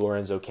a big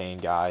Lorenzo Cain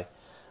guy.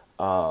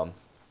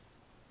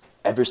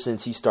 Ever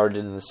since he started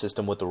in the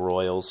system with the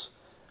Royals,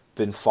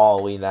 been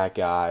following that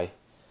guy.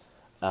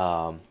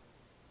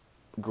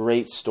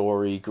 Great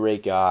story,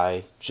 great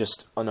guy,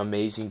 just an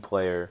amazing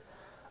player,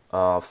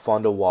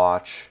 fun to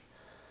watch.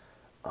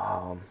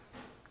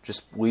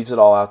 Just leaves it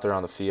all out there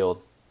on the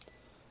field.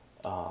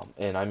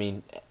 And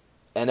NL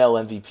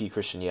MVP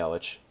Christian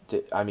Yelich.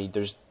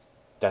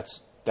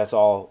 That's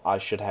all I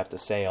should have to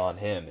say on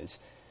him is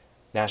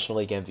National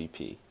League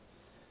MVP.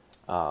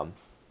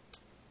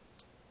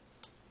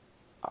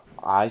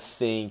 I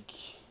think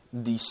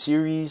the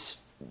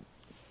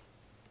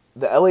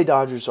LA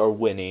Dodgers are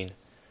winning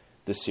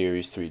the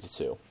series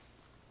 3-2.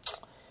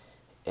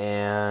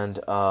 And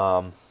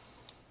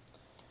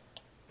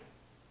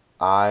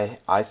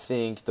I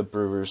think the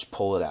Brewers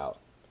pull it out.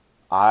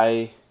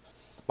 My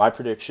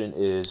prediction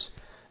is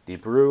the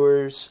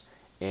Brewers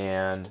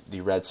and the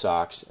Red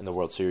Sox in the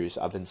World Series.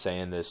 I've been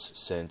saying this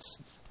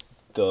since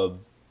the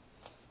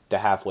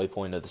halfway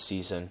point of the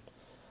season.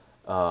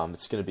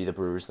 It's going to be the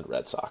Brewers and the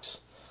Red Sox.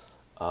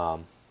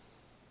 Now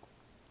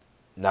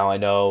I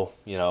know,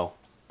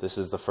 this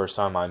is the first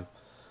time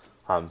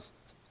I'm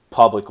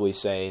publicly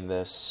saying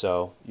this,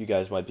 so you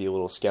guys might be a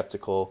little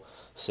skeptical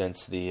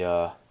since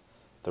the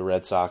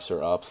Red Sox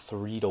are up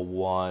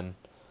 3-1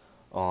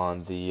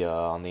 on the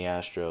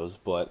Astros,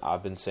 but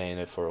I've been saying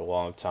it for a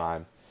long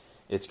time.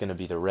 It's going to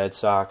be the Red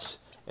Sox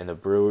and the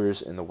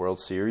Brewers in the World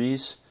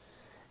Series,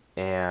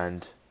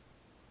 and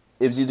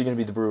it was either going to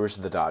be the Brewers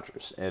or the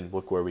Dodgers, and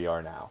look where we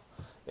are now.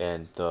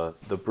 And the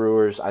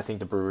Brewers, I think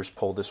the Brewers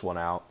pulled this one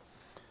out,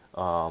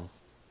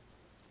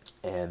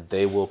 and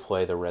they will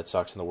play the Red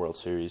Sox in the World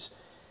Series,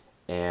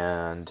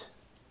 and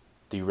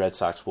the Red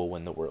Sox will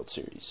win the World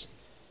Series.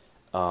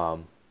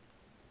 Even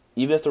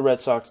if the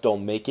Red Sox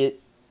don't make it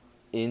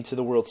into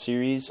the World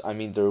Series, I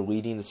mean, they're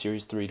leading the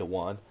series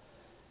 3-1.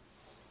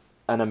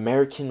 An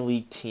American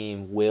League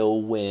team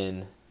will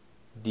win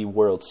the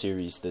World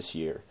Series this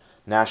year.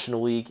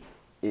 National League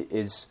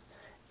is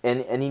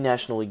any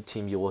National League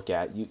team you look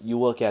at. You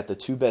look at the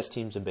two best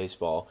teams in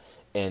baseball,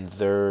 and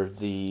they're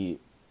the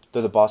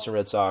Boston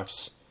Red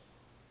Sox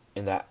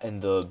and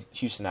the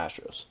Houston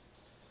Astros.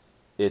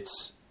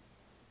 It's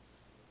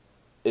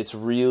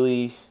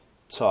really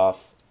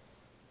tough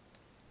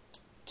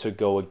to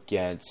go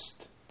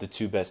against the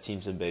two best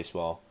teams in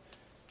baseball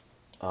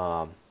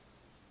for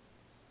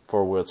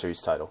a World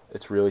Series title.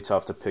 It's really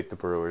tough to pick the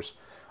Brewers.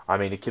 I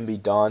mean, it can be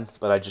done,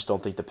 but I just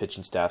don't think the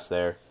pitching staff's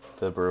there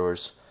for the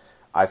Brewers.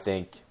 I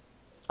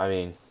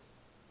mean,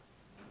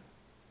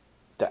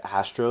 the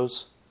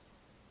Astros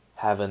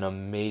have an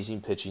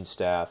amazing pitching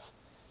staff.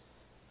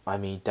 I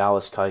mean,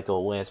 Dallas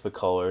Keuchel, Lance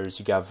McCullers,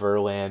 you got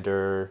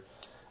Verlander,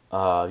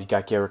 you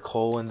got Garrett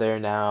Cole in there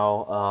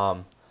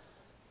now,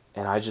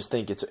 and I just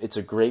think it's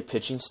a great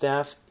pitching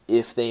staff.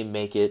 If they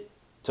make it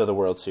to the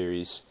World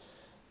Series,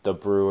 the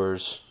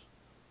Brewers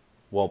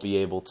won't be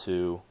able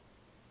to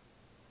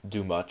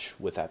do much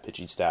with that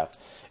pitching staff,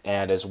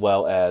 and as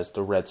well as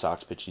the Red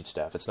Sox pitching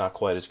staff. It's not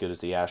quite as good as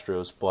the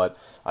Astros, but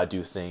I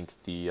do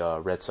think the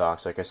Red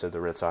Sox, like I said,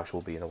 the Red Sox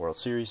will be in the World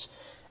Series,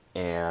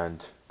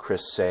 and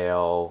Chris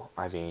Sale,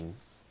 I mean,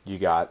 you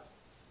got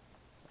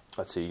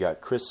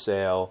Chris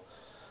Sale,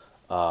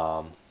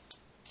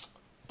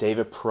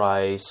 David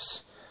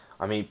Price.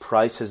 I mean,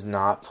 Price has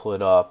not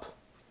put up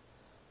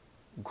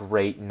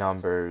great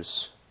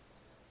numbers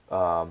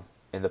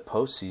in the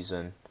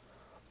postseason,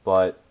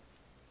 but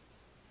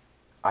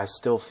I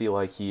still feel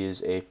like he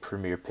is a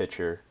premier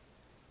pitcher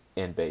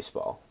in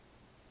baseball.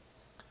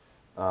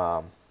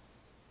 And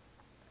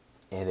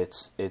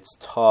it's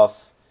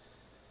tough.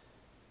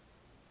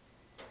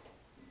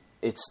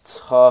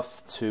 It's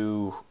tough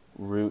to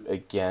root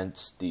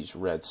against these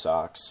Red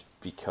Sox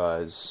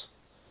because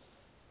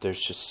they're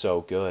just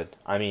so good.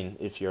 I mean,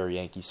 if you're a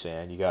Yankees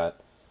fan, you got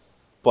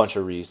a bunch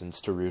of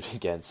reasons to root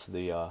against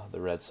the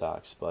Red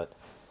Sox, but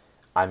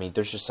I mean,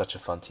 there's just such a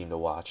fun team to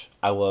watch.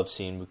 I love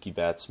seeing Mookie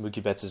Betts.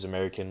 Mookie Betts is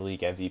American League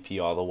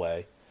MVP all the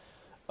way.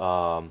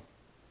 I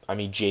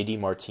mean, J.D.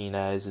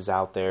 Martinez is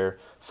out there,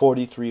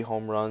 43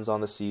 home runs on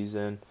the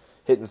season,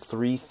 hitting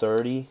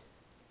 .330.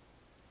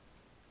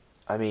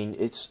 I mean,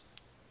 it's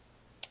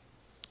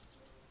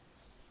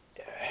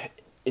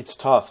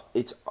tough.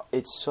 It's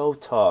so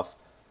tough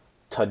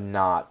to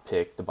not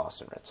pick the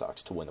Boston Red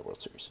Sox to win the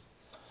World Series.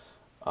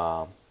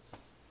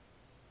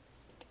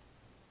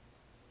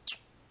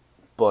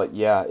 But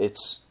yeah,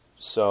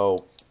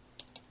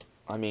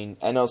 I mean,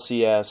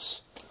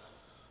 NLCS,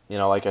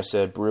 like I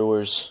said,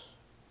 Brewers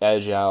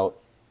edge out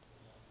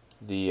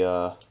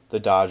the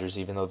Dodgers,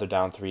 even though they're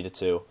down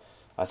 3-2.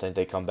 I think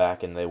they come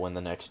back and they win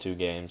the next two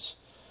games.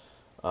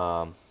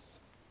 And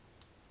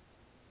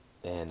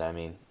I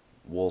mean,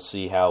 we'll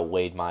see how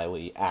Wade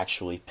Miley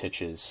actually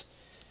pitches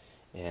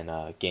in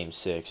Game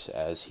 6,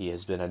 as he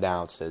has been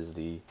announced as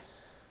the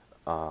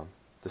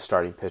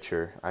starting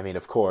pitcher. I mean,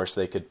 of course,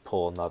 they could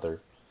pull another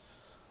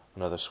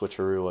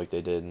switcheroo like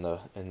they did in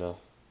the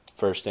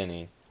first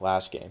inning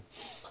last game.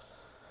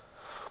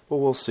 But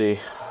we'll see.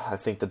 I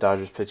think the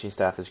Dodgers pitching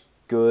staff is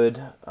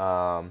good,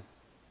 but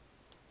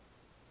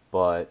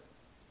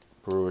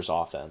Brewers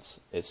offense,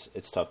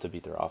 it's tough to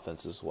beat their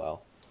offense as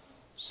well.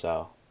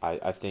 So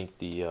I think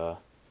the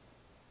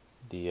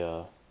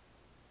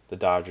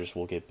Dodgers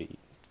will get beat.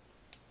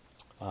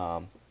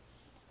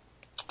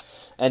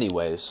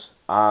 Anyways,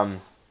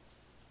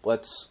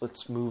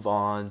 let's move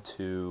on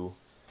to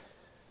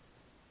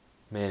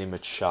Manny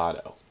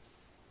Machado.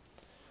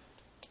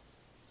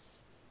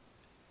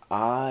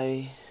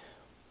 I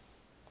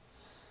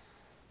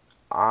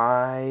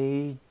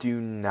do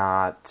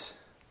not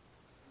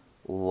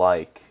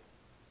like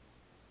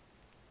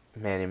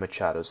Manny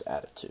Machado's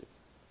attitude.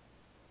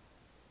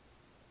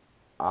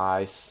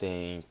 I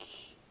think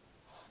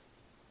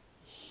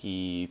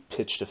he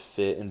pitched a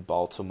fit in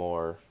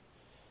Baltimore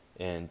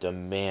and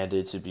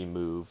demanded to be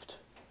moved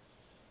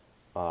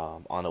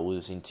on a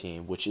losing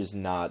team, which is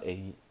not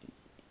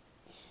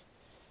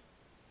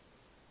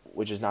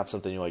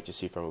something you like to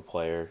see from a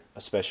player,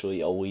 especially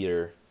a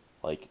leader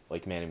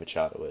like Manny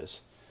Machado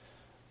is.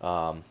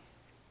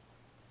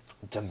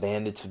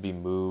 Demanded to be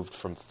moved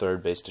from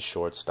third base to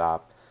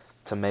shortstop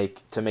to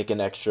make an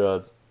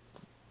extra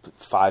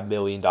 $5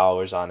 million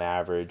on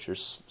average or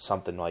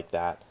something like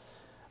that.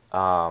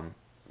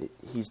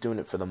 He's doing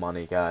it for the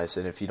money, guys,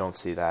 and if you don't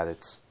see that,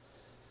 it's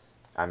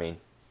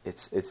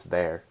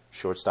there.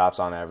 Shortstops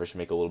on average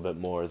make a little bit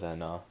more than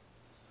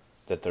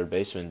that third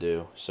basemen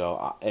do.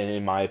 So, and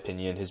in my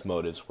opinion, his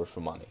motives were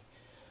for money.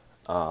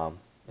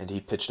 And he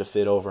pitched a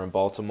fit over in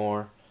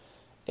Baltimore,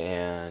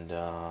 and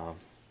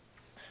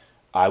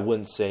I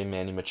wouldn't say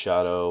Manny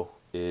Machado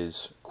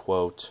is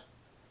quote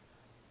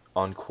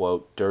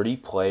unquote dirty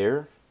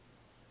player.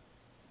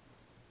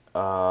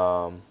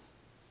 But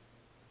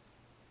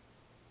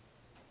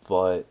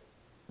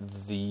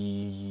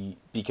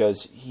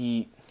because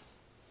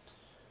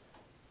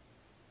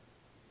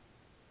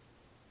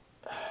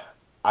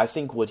I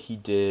think what he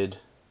did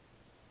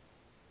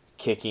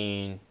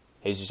kicking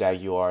Jesus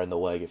Aguilar in the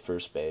leg at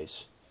first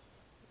base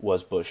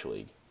was Bush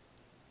League.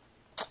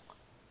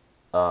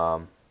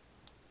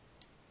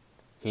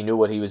 He knew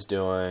what he was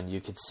doing. You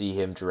could see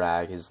him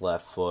drag his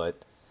left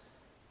foot.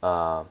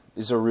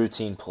 It's a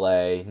routine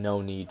play.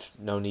 No need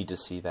to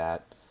see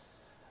that.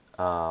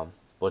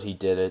 But he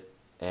did it,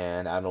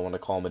 and I don't want to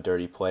call him a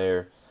dirty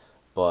player,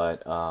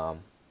 but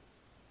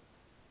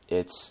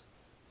it's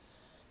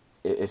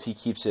if he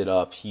keeps it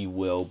up, he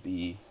will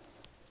be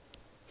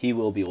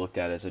looked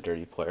at as a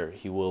dirty player.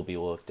 He will be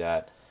looked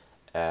at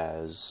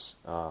as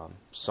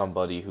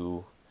somebody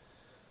who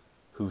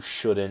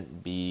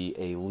shouldn't be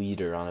a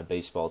leader on a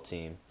baseball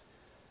team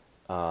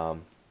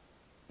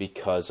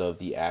because of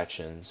the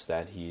actions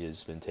that he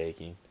has been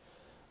taking.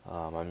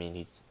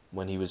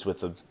 When he was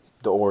with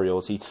the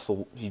Orioles, he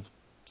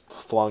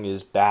flung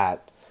his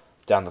bat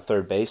down the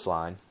third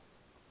baseline,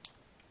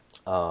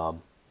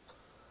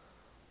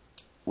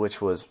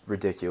 which was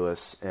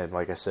ridiculous. And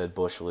like I said,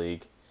 Bush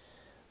League.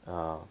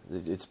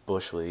 It's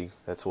Bush League.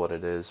 That's what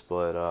it is.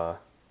 But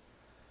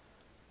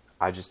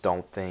I just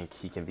don't think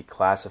he can be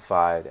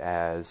classified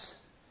as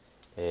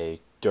a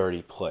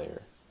dirty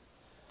player.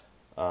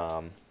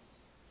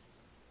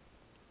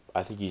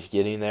 I think he's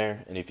getting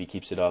there, and if he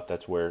keeps it up,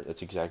 that's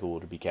exactly what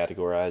it would be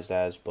categorized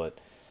as. But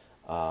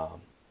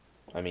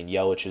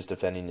Yelich is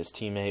defending his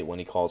teammate when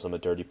he calls him a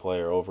dirty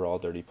player, overall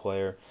dirty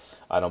player.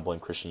 I don't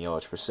blame Christian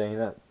Yelich for saying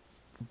that,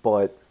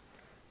 but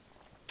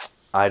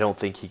I don't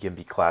think he can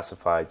be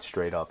classified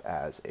straight up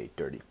as a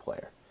dirty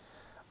player.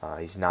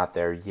 He's not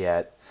there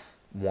yet.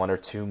 One or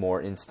two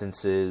more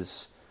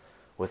instances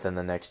within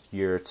the next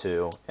year or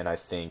two, and I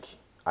think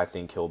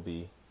he'll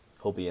be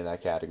in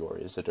that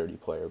category as a dirty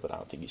player, but I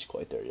don't think he's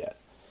quite there yet.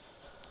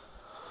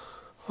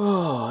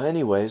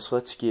 Anyways,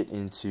 let's get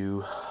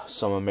into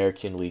some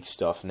American League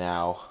stuff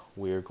now.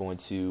 We're going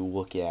to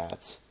look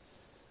at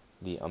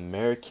the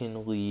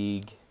American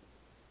League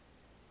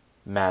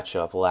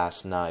matchup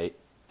last night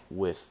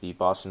with the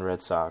Boston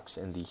Red Sox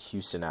and the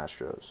Houston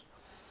Astros.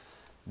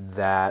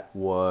 That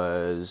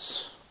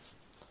was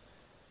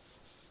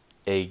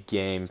a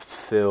game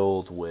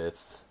filled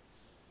with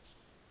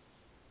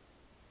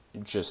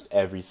just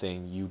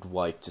everything you'd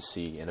like to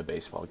see in a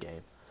baseball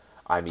game.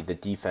 The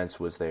defense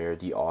was there,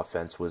 the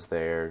offense was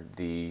there,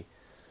 the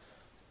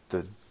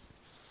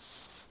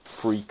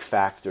freak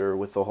factor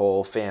with the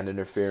whole fan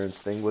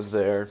interference thing was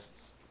there.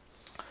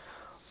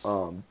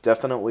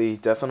 Definitely,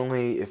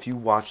 if you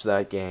watch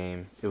that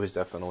game, it was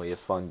definitely a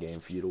fun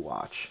game for you to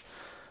watch.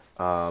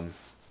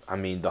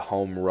 The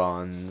home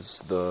runs,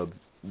 the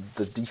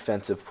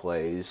defensive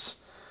plays,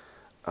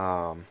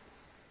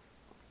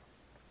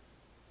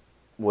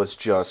 was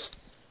just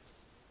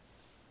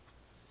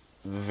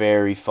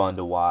very fun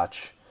to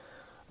watch.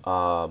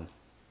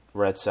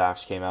 Red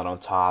Sox came out on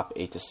top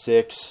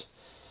 8-6,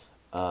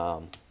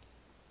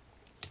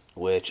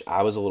 which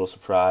I was a little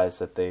surprised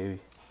that they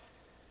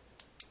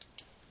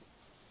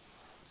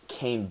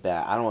came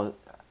back.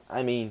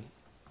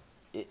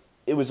 It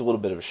was a little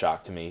bit of a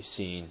shock to me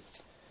seeing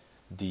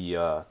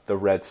the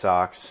Red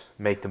Sox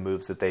make the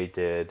moves that they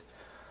did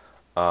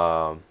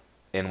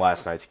in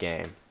last night's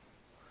game.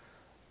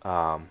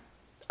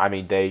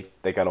 They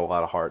got a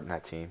lot of heart in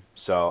that team.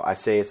 So I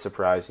say it's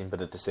surprising,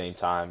 but at the same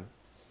time,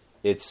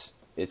 it's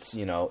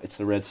the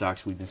Red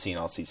Sox we've been seeing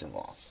all season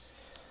long.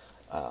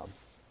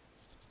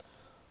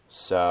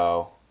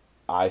 So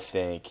I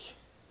think,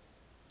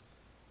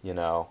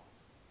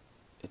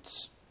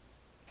 it's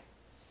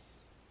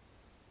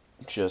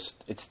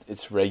just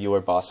it's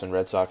regular Boston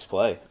Red Sox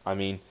play.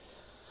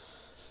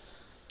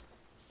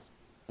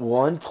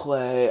 One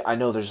play, I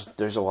know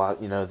there's a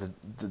lot, we're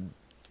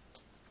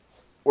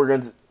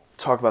going to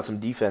talk about some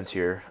defense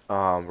here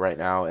right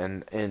now,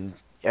 and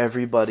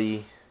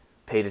everybody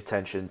paid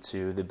attention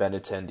to the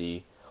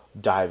Benintendi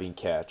diving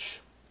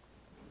catch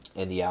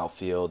in the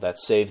outfield that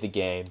saved the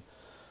game.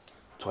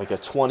 It's like a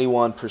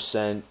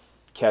 21%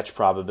 catch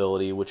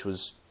probability, which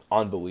was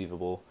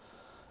unbelievable.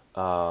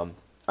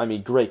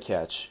 Great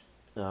catch.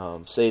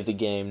 Saved the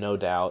game, no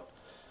doubt.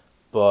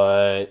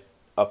 But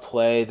a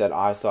play that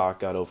I thought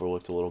got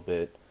overlooked a little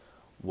bit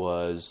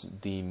was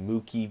the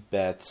Mookie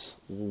Betts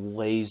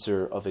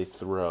laser of a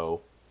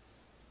throw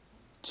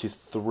to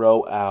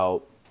throw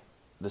out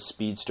the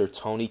speedster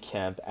Tony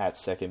Kemp at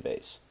second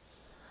base.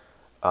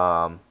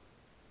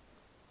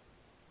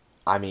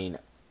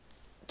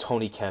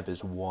 Tony Kemp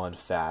is one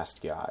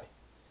fast guy.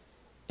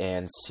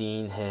 And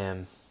seeing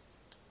him,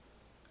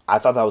 I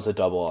thought that was a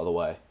double all the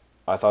way.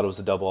 I thought it was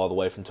a double all the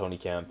way from Tony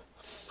Kemp.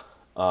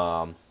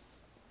 I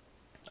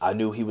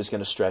knew he was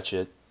going to stretch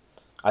it.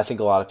 I think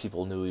a lot of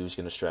people knew he was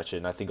going to stretch it,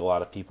 and I think a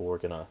lot of people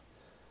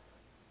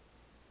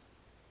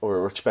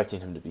were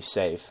expecting him to be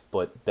safe.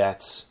 But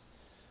Betts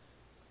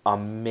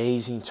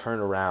amazing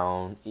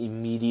turnaround,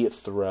 immediate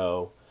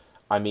throw.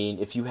 I mean,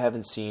 if you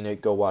haven't seen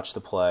it, go watch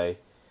the play.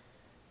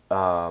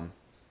 Heck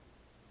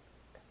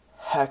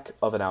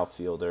of an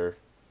outfielder.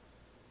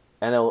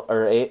 AL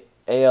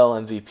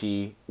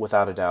MVP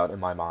without a doubt in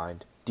my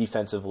mind.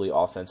 Defensively,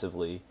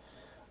 offensively,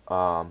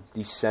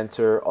 the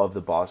center of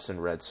the Boston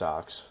Red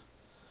Sox.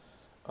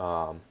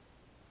 I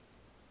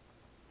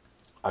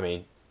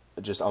mean,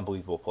 just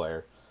unbelievable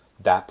player.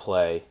 That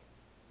play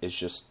is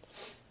just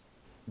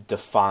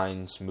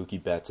defines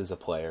Mookie Betts as a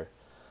player.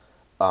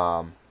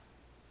 So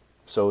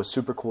it was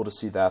super cool to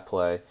see that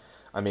play.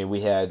 I mean,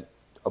 we had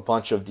a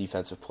bunch of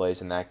defensive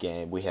plays in that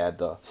game. We had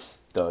the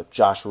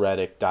Josh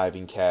Reddick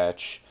diving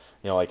catch.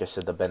 Like I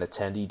said, the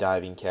Benintendi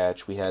diving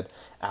catch. We had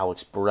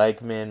Alex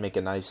Bregman make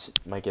a nice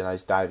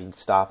diving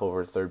stop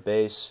over third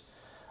base.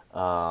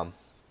 For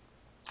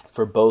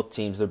both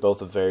teams, they're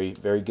both a very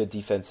good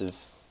defensive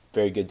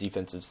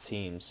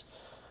teams.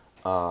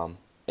 And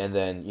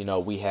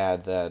then we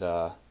had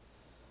that.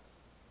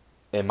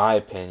 In my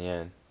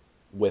opinion,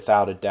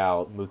 without a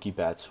doubt, Mookie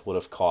Betts would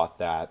have caught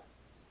that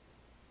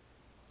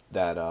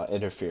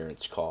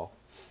interference call.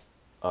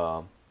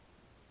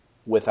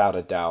 Without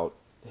a doubt,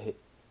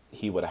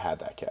 he would have had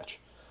that catch.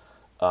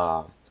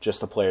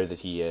 Just the player that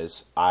he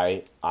is,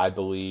 I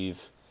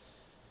believe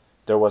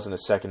there wasn't a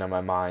second in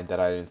my mind that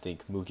I didn't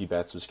think Mookie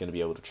Betts was going to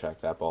be able to track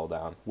that ball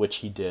down, which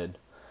he did.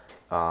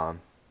 And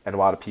a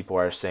lot of people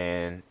are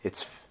saying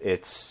it's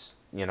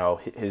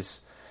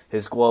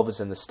his glove is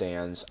in the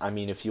stands. I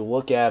mean, if you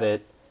look at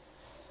it,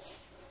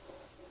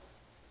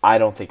 I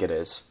don't think it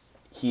is.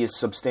 He is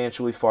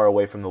substantially far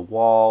away from the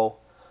wall.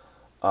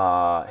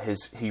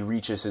 He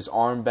reaches his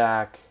arm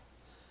back.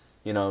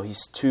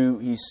 He's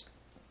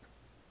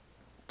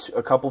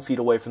a couple feet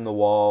away from the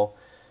wall,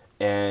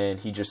 and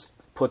he just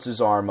puts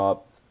his arm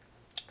up,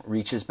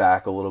 reaches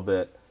back a little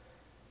bit,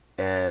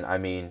 and I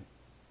mean,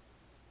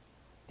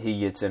 he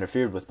gets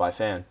interfered with by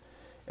fan.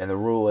 And the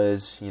rule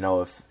is,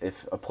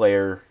 if a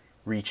player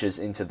reaches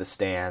into the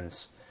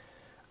stands,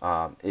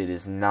 it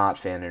is not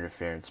fan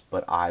interference.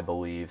 But I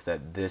believe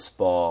that this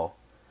ball,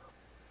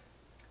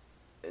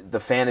 the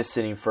fan is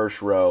sitting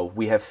first row.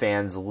 We have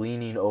fans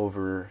leaning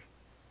over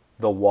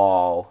the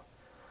wall.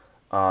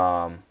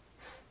 I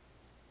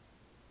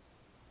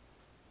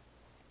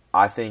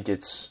think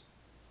if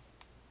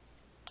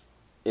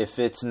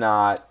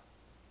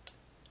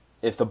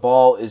the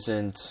ball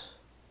isn't,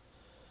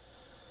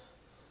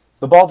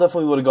 the ball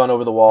definitely would have gone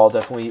over the wall,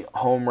 definitely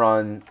home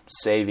run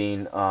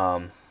saving,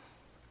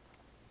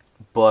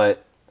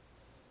 but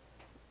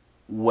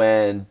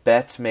when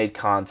Betts made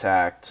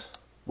contact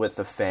with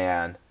the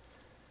fan,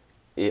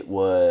 it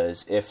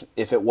was, if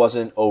it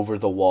wasn't over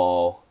the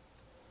wall,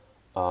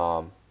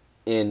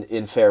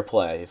 in fair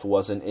play, if it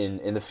wasn't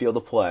in the field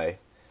of play,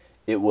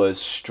 it was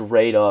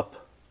straight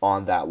up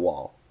on that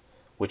wall,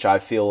 which I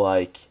feel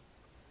like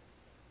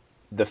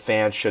the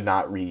fan should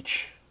not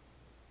reach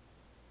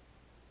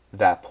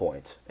that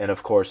point. And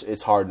of course,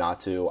 it's hard not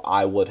to.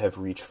 I would have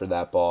reached for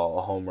that ball,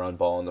 a home run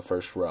ball in the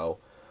first row.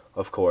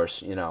 Of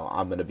course,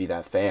 I'm going to be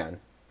that fan.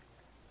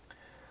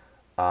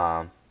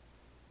 But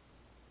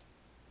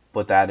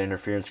that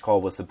interference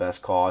call was the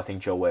best call. I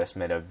think Joe West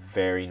made a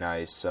very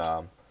nice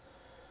call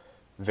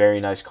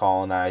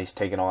on that. He's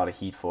taken a lot of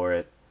heat for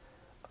it.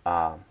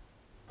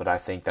 But I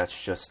think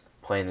that's just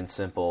plain and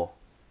simple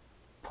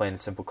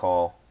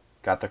call.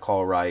 Got the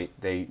call right.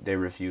 They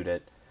reviewed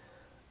it.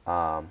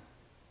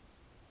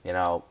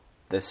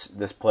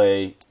 This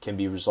play can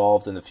be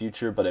resolved in the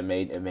future, but it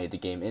made the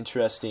game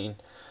interesting.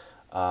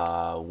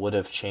 Would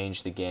have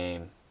changed the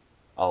game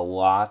a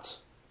lot.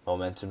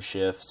 Momentum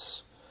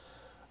shifts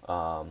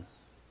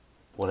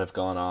would have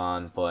gone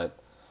on, but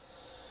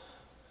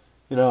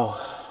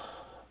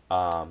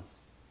I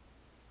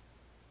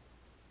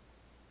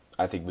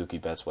think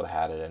Mookie Betts would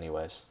have had it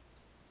anyways.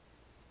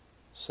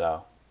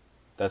 So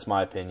that's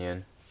my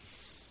opinion.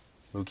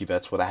 Mookie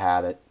Betts would have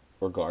had it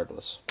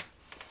regardless.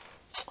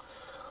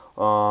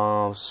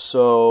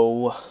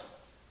 So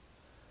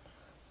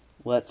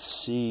let's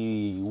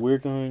see. We're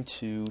going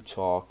to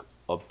talk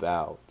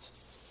about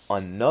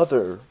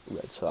another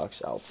Red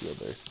Sox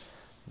outfielder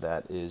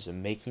that is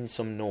making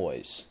some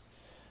noise.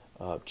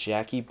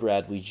 Jackie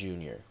Bradley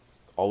Jr.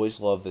 Always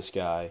loved this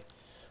guy.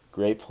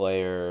 Great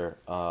player.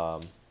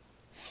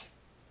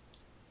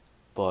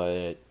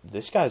 But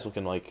this guy's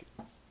looking like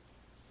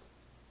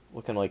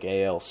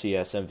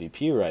ALCS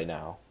MVP right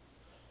now.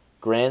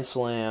 Grand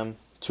slam,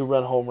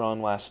 2-run home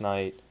run last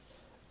night.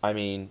 I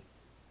mean,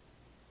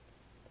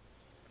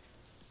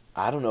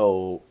 I don't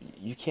know.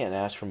 You can't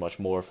ask for much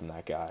more from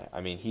that guy.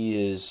 I mean,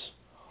 he is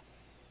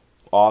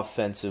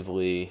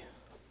offensively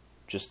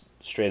just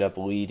straight up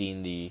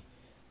leading the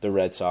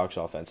Red Sox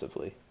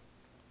offensively.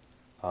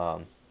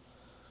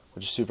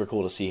 Which is super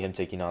cool to see him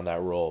taking on that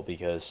role,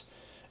 because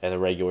in the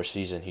regular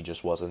season he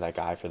just wasn't that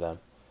guy for them.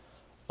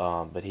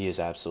 But he is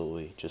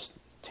absolutely just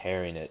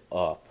tearing it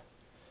up.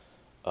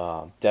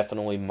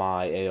 Definitely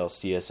my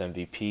ALCS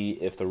MVP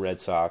if the Red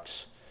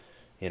Sox,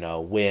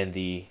 win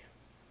the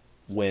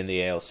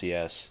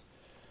ALCS.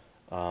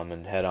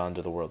 and head on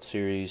to the World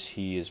Series.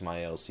 He is my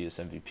LCS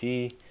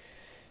MVP.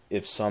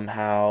 If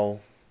somehow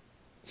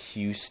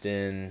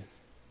Houston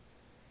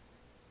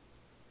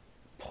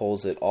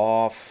pulls it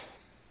off,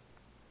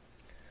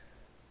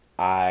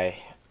 I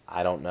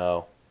don't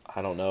know.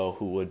 I don't know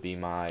who would be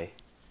my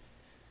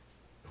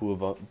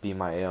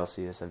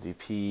ALCS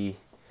MVP.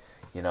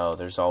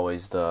 There's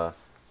always the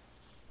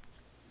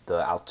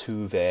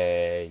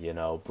Altuve,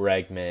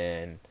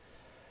 Bregman.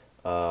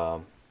 I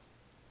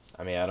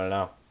don't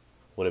know.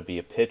 Would it be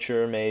a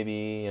pitcher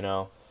maybe,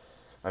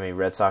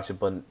 Red Sox have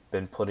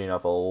been putting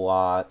up a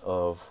lot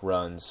of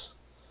runs.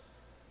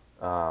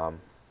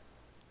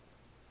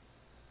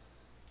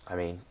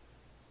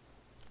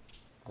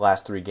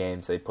 Last 3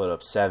 games they put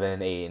up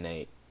 7, 8, and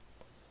 8.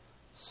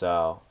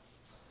 So,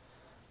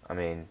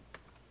 maybe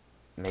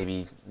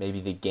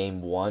the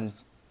game one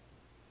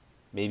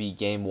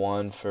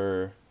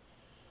for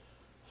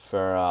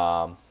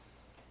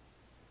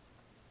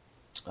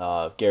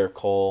Garrett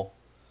Cole.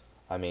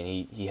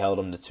 He held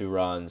him to 2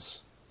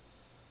 runs.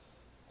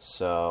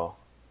 So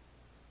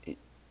it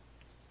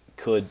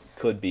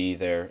could be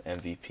their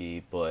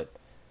MVP, but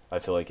I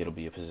feel like it'll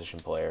be a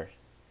position player.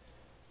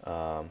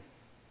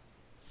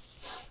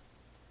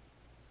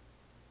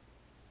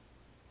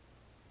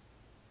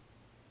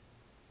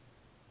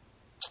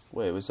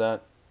 Wait, was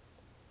that?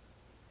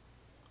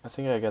 I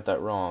think I got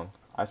that wrong.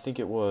 I think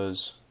it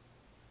was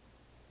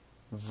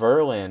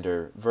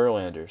Verlander.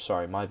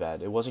 Sorry, my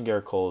bad. It wasn't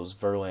Garrett Cole. It was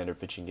Verlander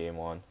pitching game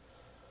 1.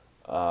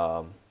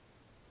 I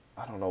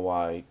don't know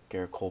why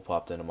Garrett Cole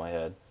popped into my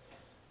head.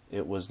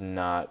 It was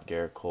not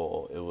Garrett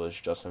Cole. It was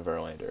Justin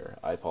Verlander.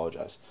 I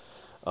apologize.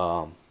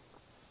 Yeah,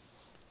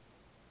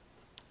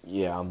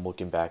 I'm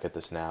looking back at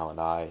this now, and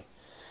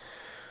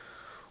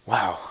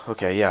wow.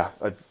 Okay, yeah,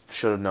 I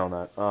should have known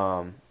that.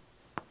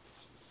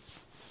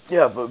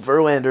 Yeah, but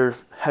Verlander,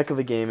 heck of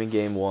a game in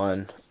game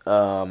 1.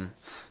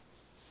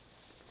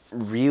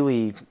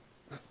 Really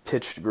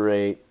pitched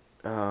great.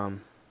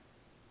 And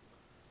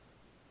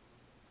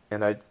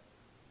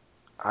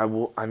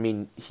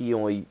he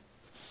only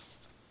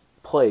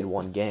played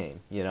 1 game,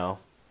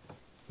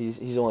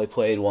 He's only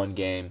played 1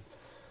 game.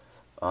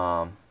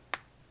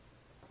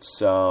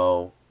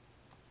 So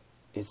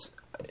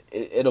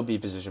it'll be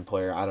position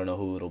player. I don't know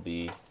who it'll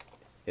be.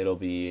 It'll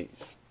be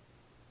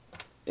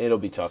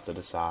tough to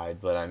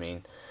decide, but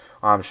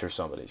I'm sure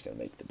somebody's going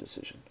to make the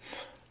decision.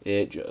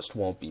 It just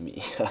won't be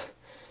me.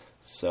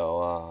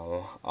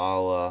 So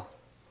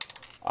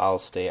I'll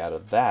stay out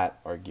of that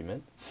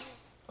argument.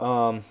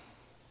 And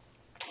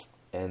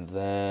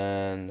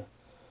then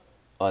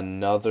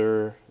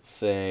another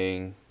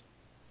thing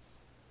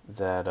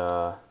that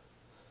the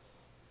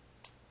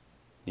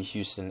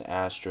Houston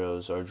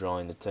Astros are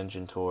drawing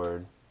attention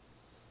toward,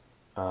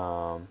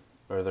 or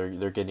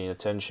they're getting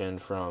attention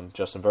from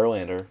Justin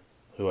Verlander,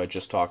 who I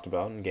just talked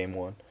about in game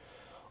 1.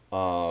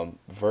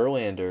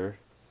 Verlander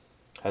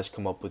has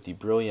come up with the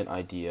brilliant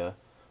idea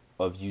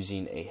of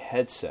using a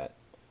headset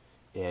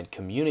and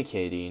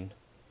communicating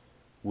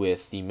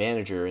with the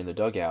manager in the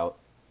dugout,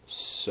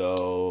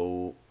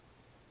 so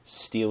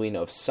stealing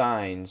of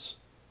signs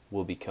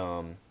will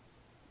become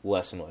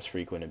less and less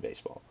frequent in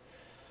baseball.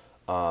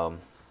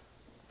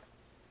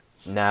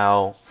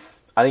 Now,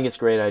 I think it's a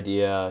great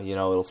idea.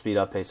 It'll speed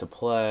up pace of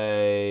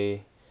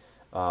play,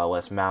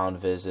 less mound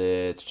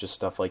visits, just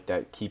stuff like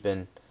that,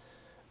 keeping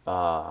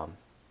the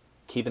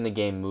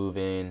game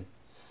moving.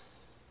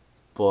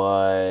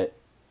 But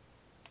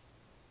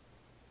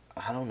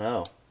I don't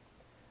know.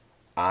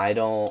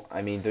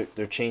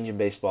 They're changing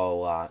baseball a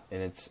lot,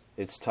 and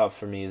it's tough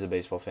for me as a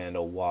baseball fan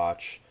to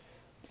watch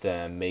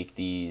them make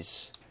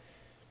these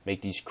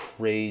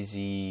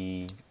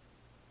crazy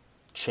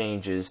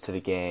changes to the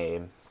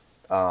game.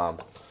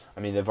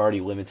 They've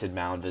already limited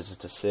mound visits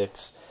to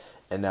 6,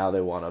 and now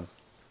they want to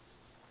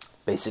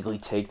basically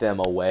take them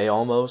away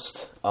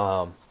almost.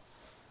 And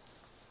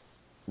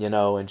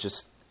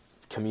just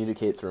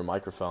communicate through a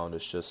microphone. It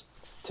just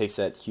takes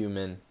that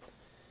human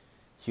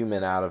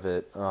out of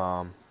it.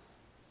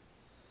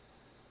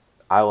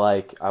 I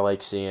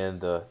like seeing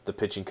the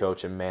pitching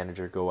coach and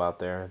manager go out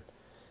there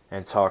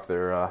and talk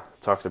their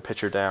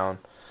pitcher down.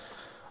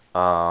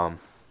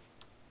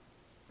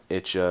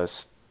 It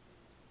just,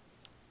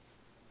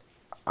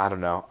 I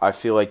don't know. I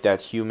feel like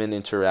that human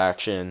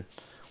interaction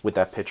with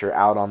that pitcher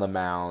out on the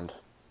mound,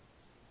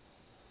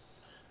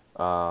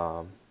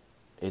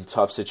 in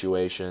tough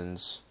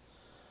situations,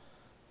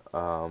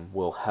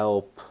 will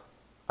help.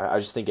 I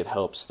just think it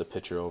helps the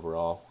pitcher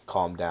overall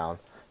calm down,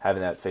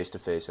 having that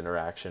face-to-face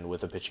interaction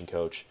with a pitching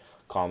coach,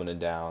 calming him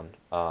down,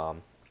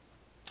 and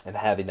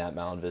having that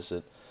mound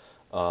visit,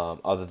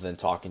 other than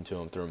talking to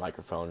him through a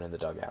microphone in the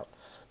dugout.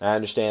 Now, I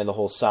understand the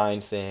whole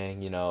sign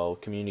thing,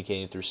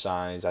 communicating through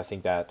signs. I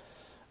think that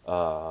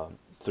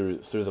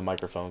through the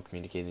microphone,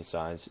 communicating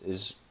signs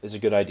is a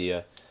good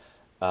idea.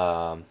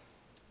 I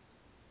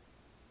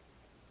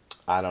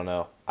don't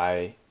know.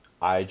 I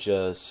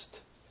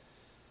just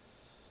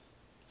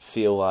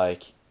feel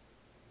like,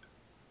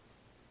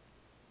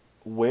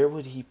 where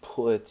would he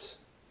put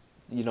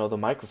the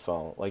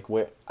microphone. Like,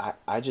 where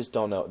I just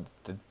don't know.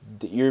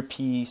 The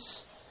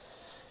earpiece,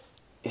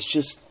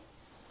 it's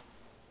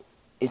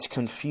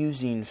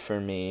confusing for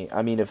me.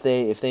 I mean, if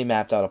they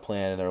mapped out a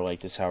plan and they're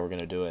like, this is how we're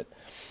gonna do it,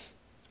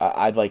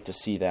 I'd like to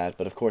see that.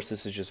 But of course,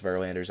 this is just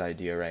Verlander's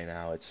idea right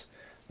now. It's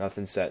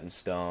nothing set in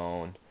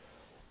stone.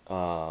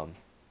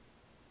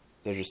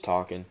 They're just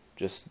talking,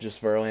 just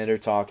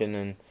Verlander talking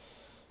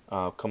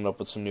and coming up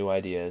with some new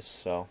ideas.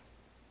 So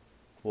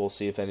we'll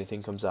see if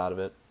anything comes out of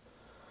it.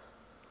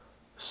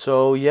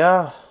 So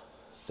yeah,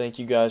 thank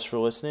you guys for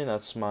listening.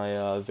 That's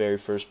my very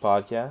first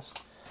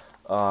podcast.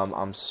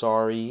 I'm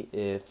sorry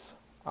if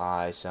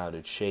I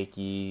sounded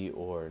shaky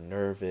or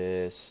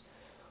nervous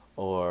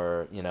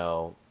or,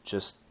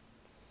 just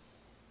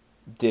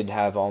didn't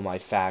have all my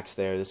facts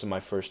there. This is my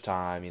first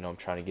time, I'm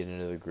trying to get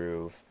into the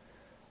groove.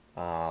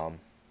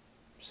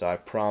 So I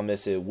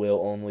promise it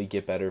will only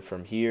get better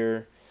from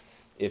here.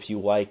 If you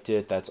liked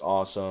it, that's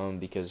awesome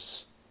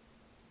because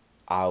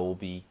I will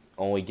be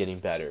only getting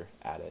better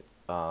at it.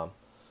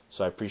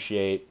 So I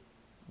appreciate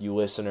you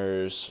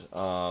listeners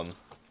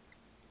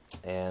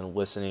and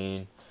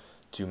listening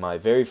to my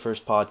very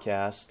first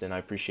podcast, and I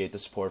appreciate the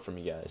support from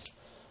you guys.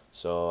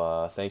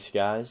 So thanks,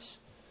 guys.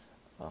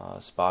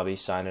 It's Bobby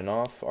signing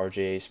off,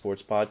 RJA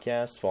Sports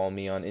Podcast. Follow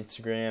me on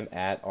Instagram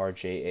at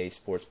RJA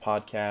Sports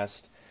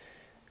Podcast.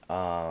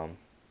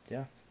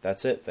 Yeah,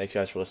 that's it. Thanks,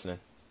 guys, for listening.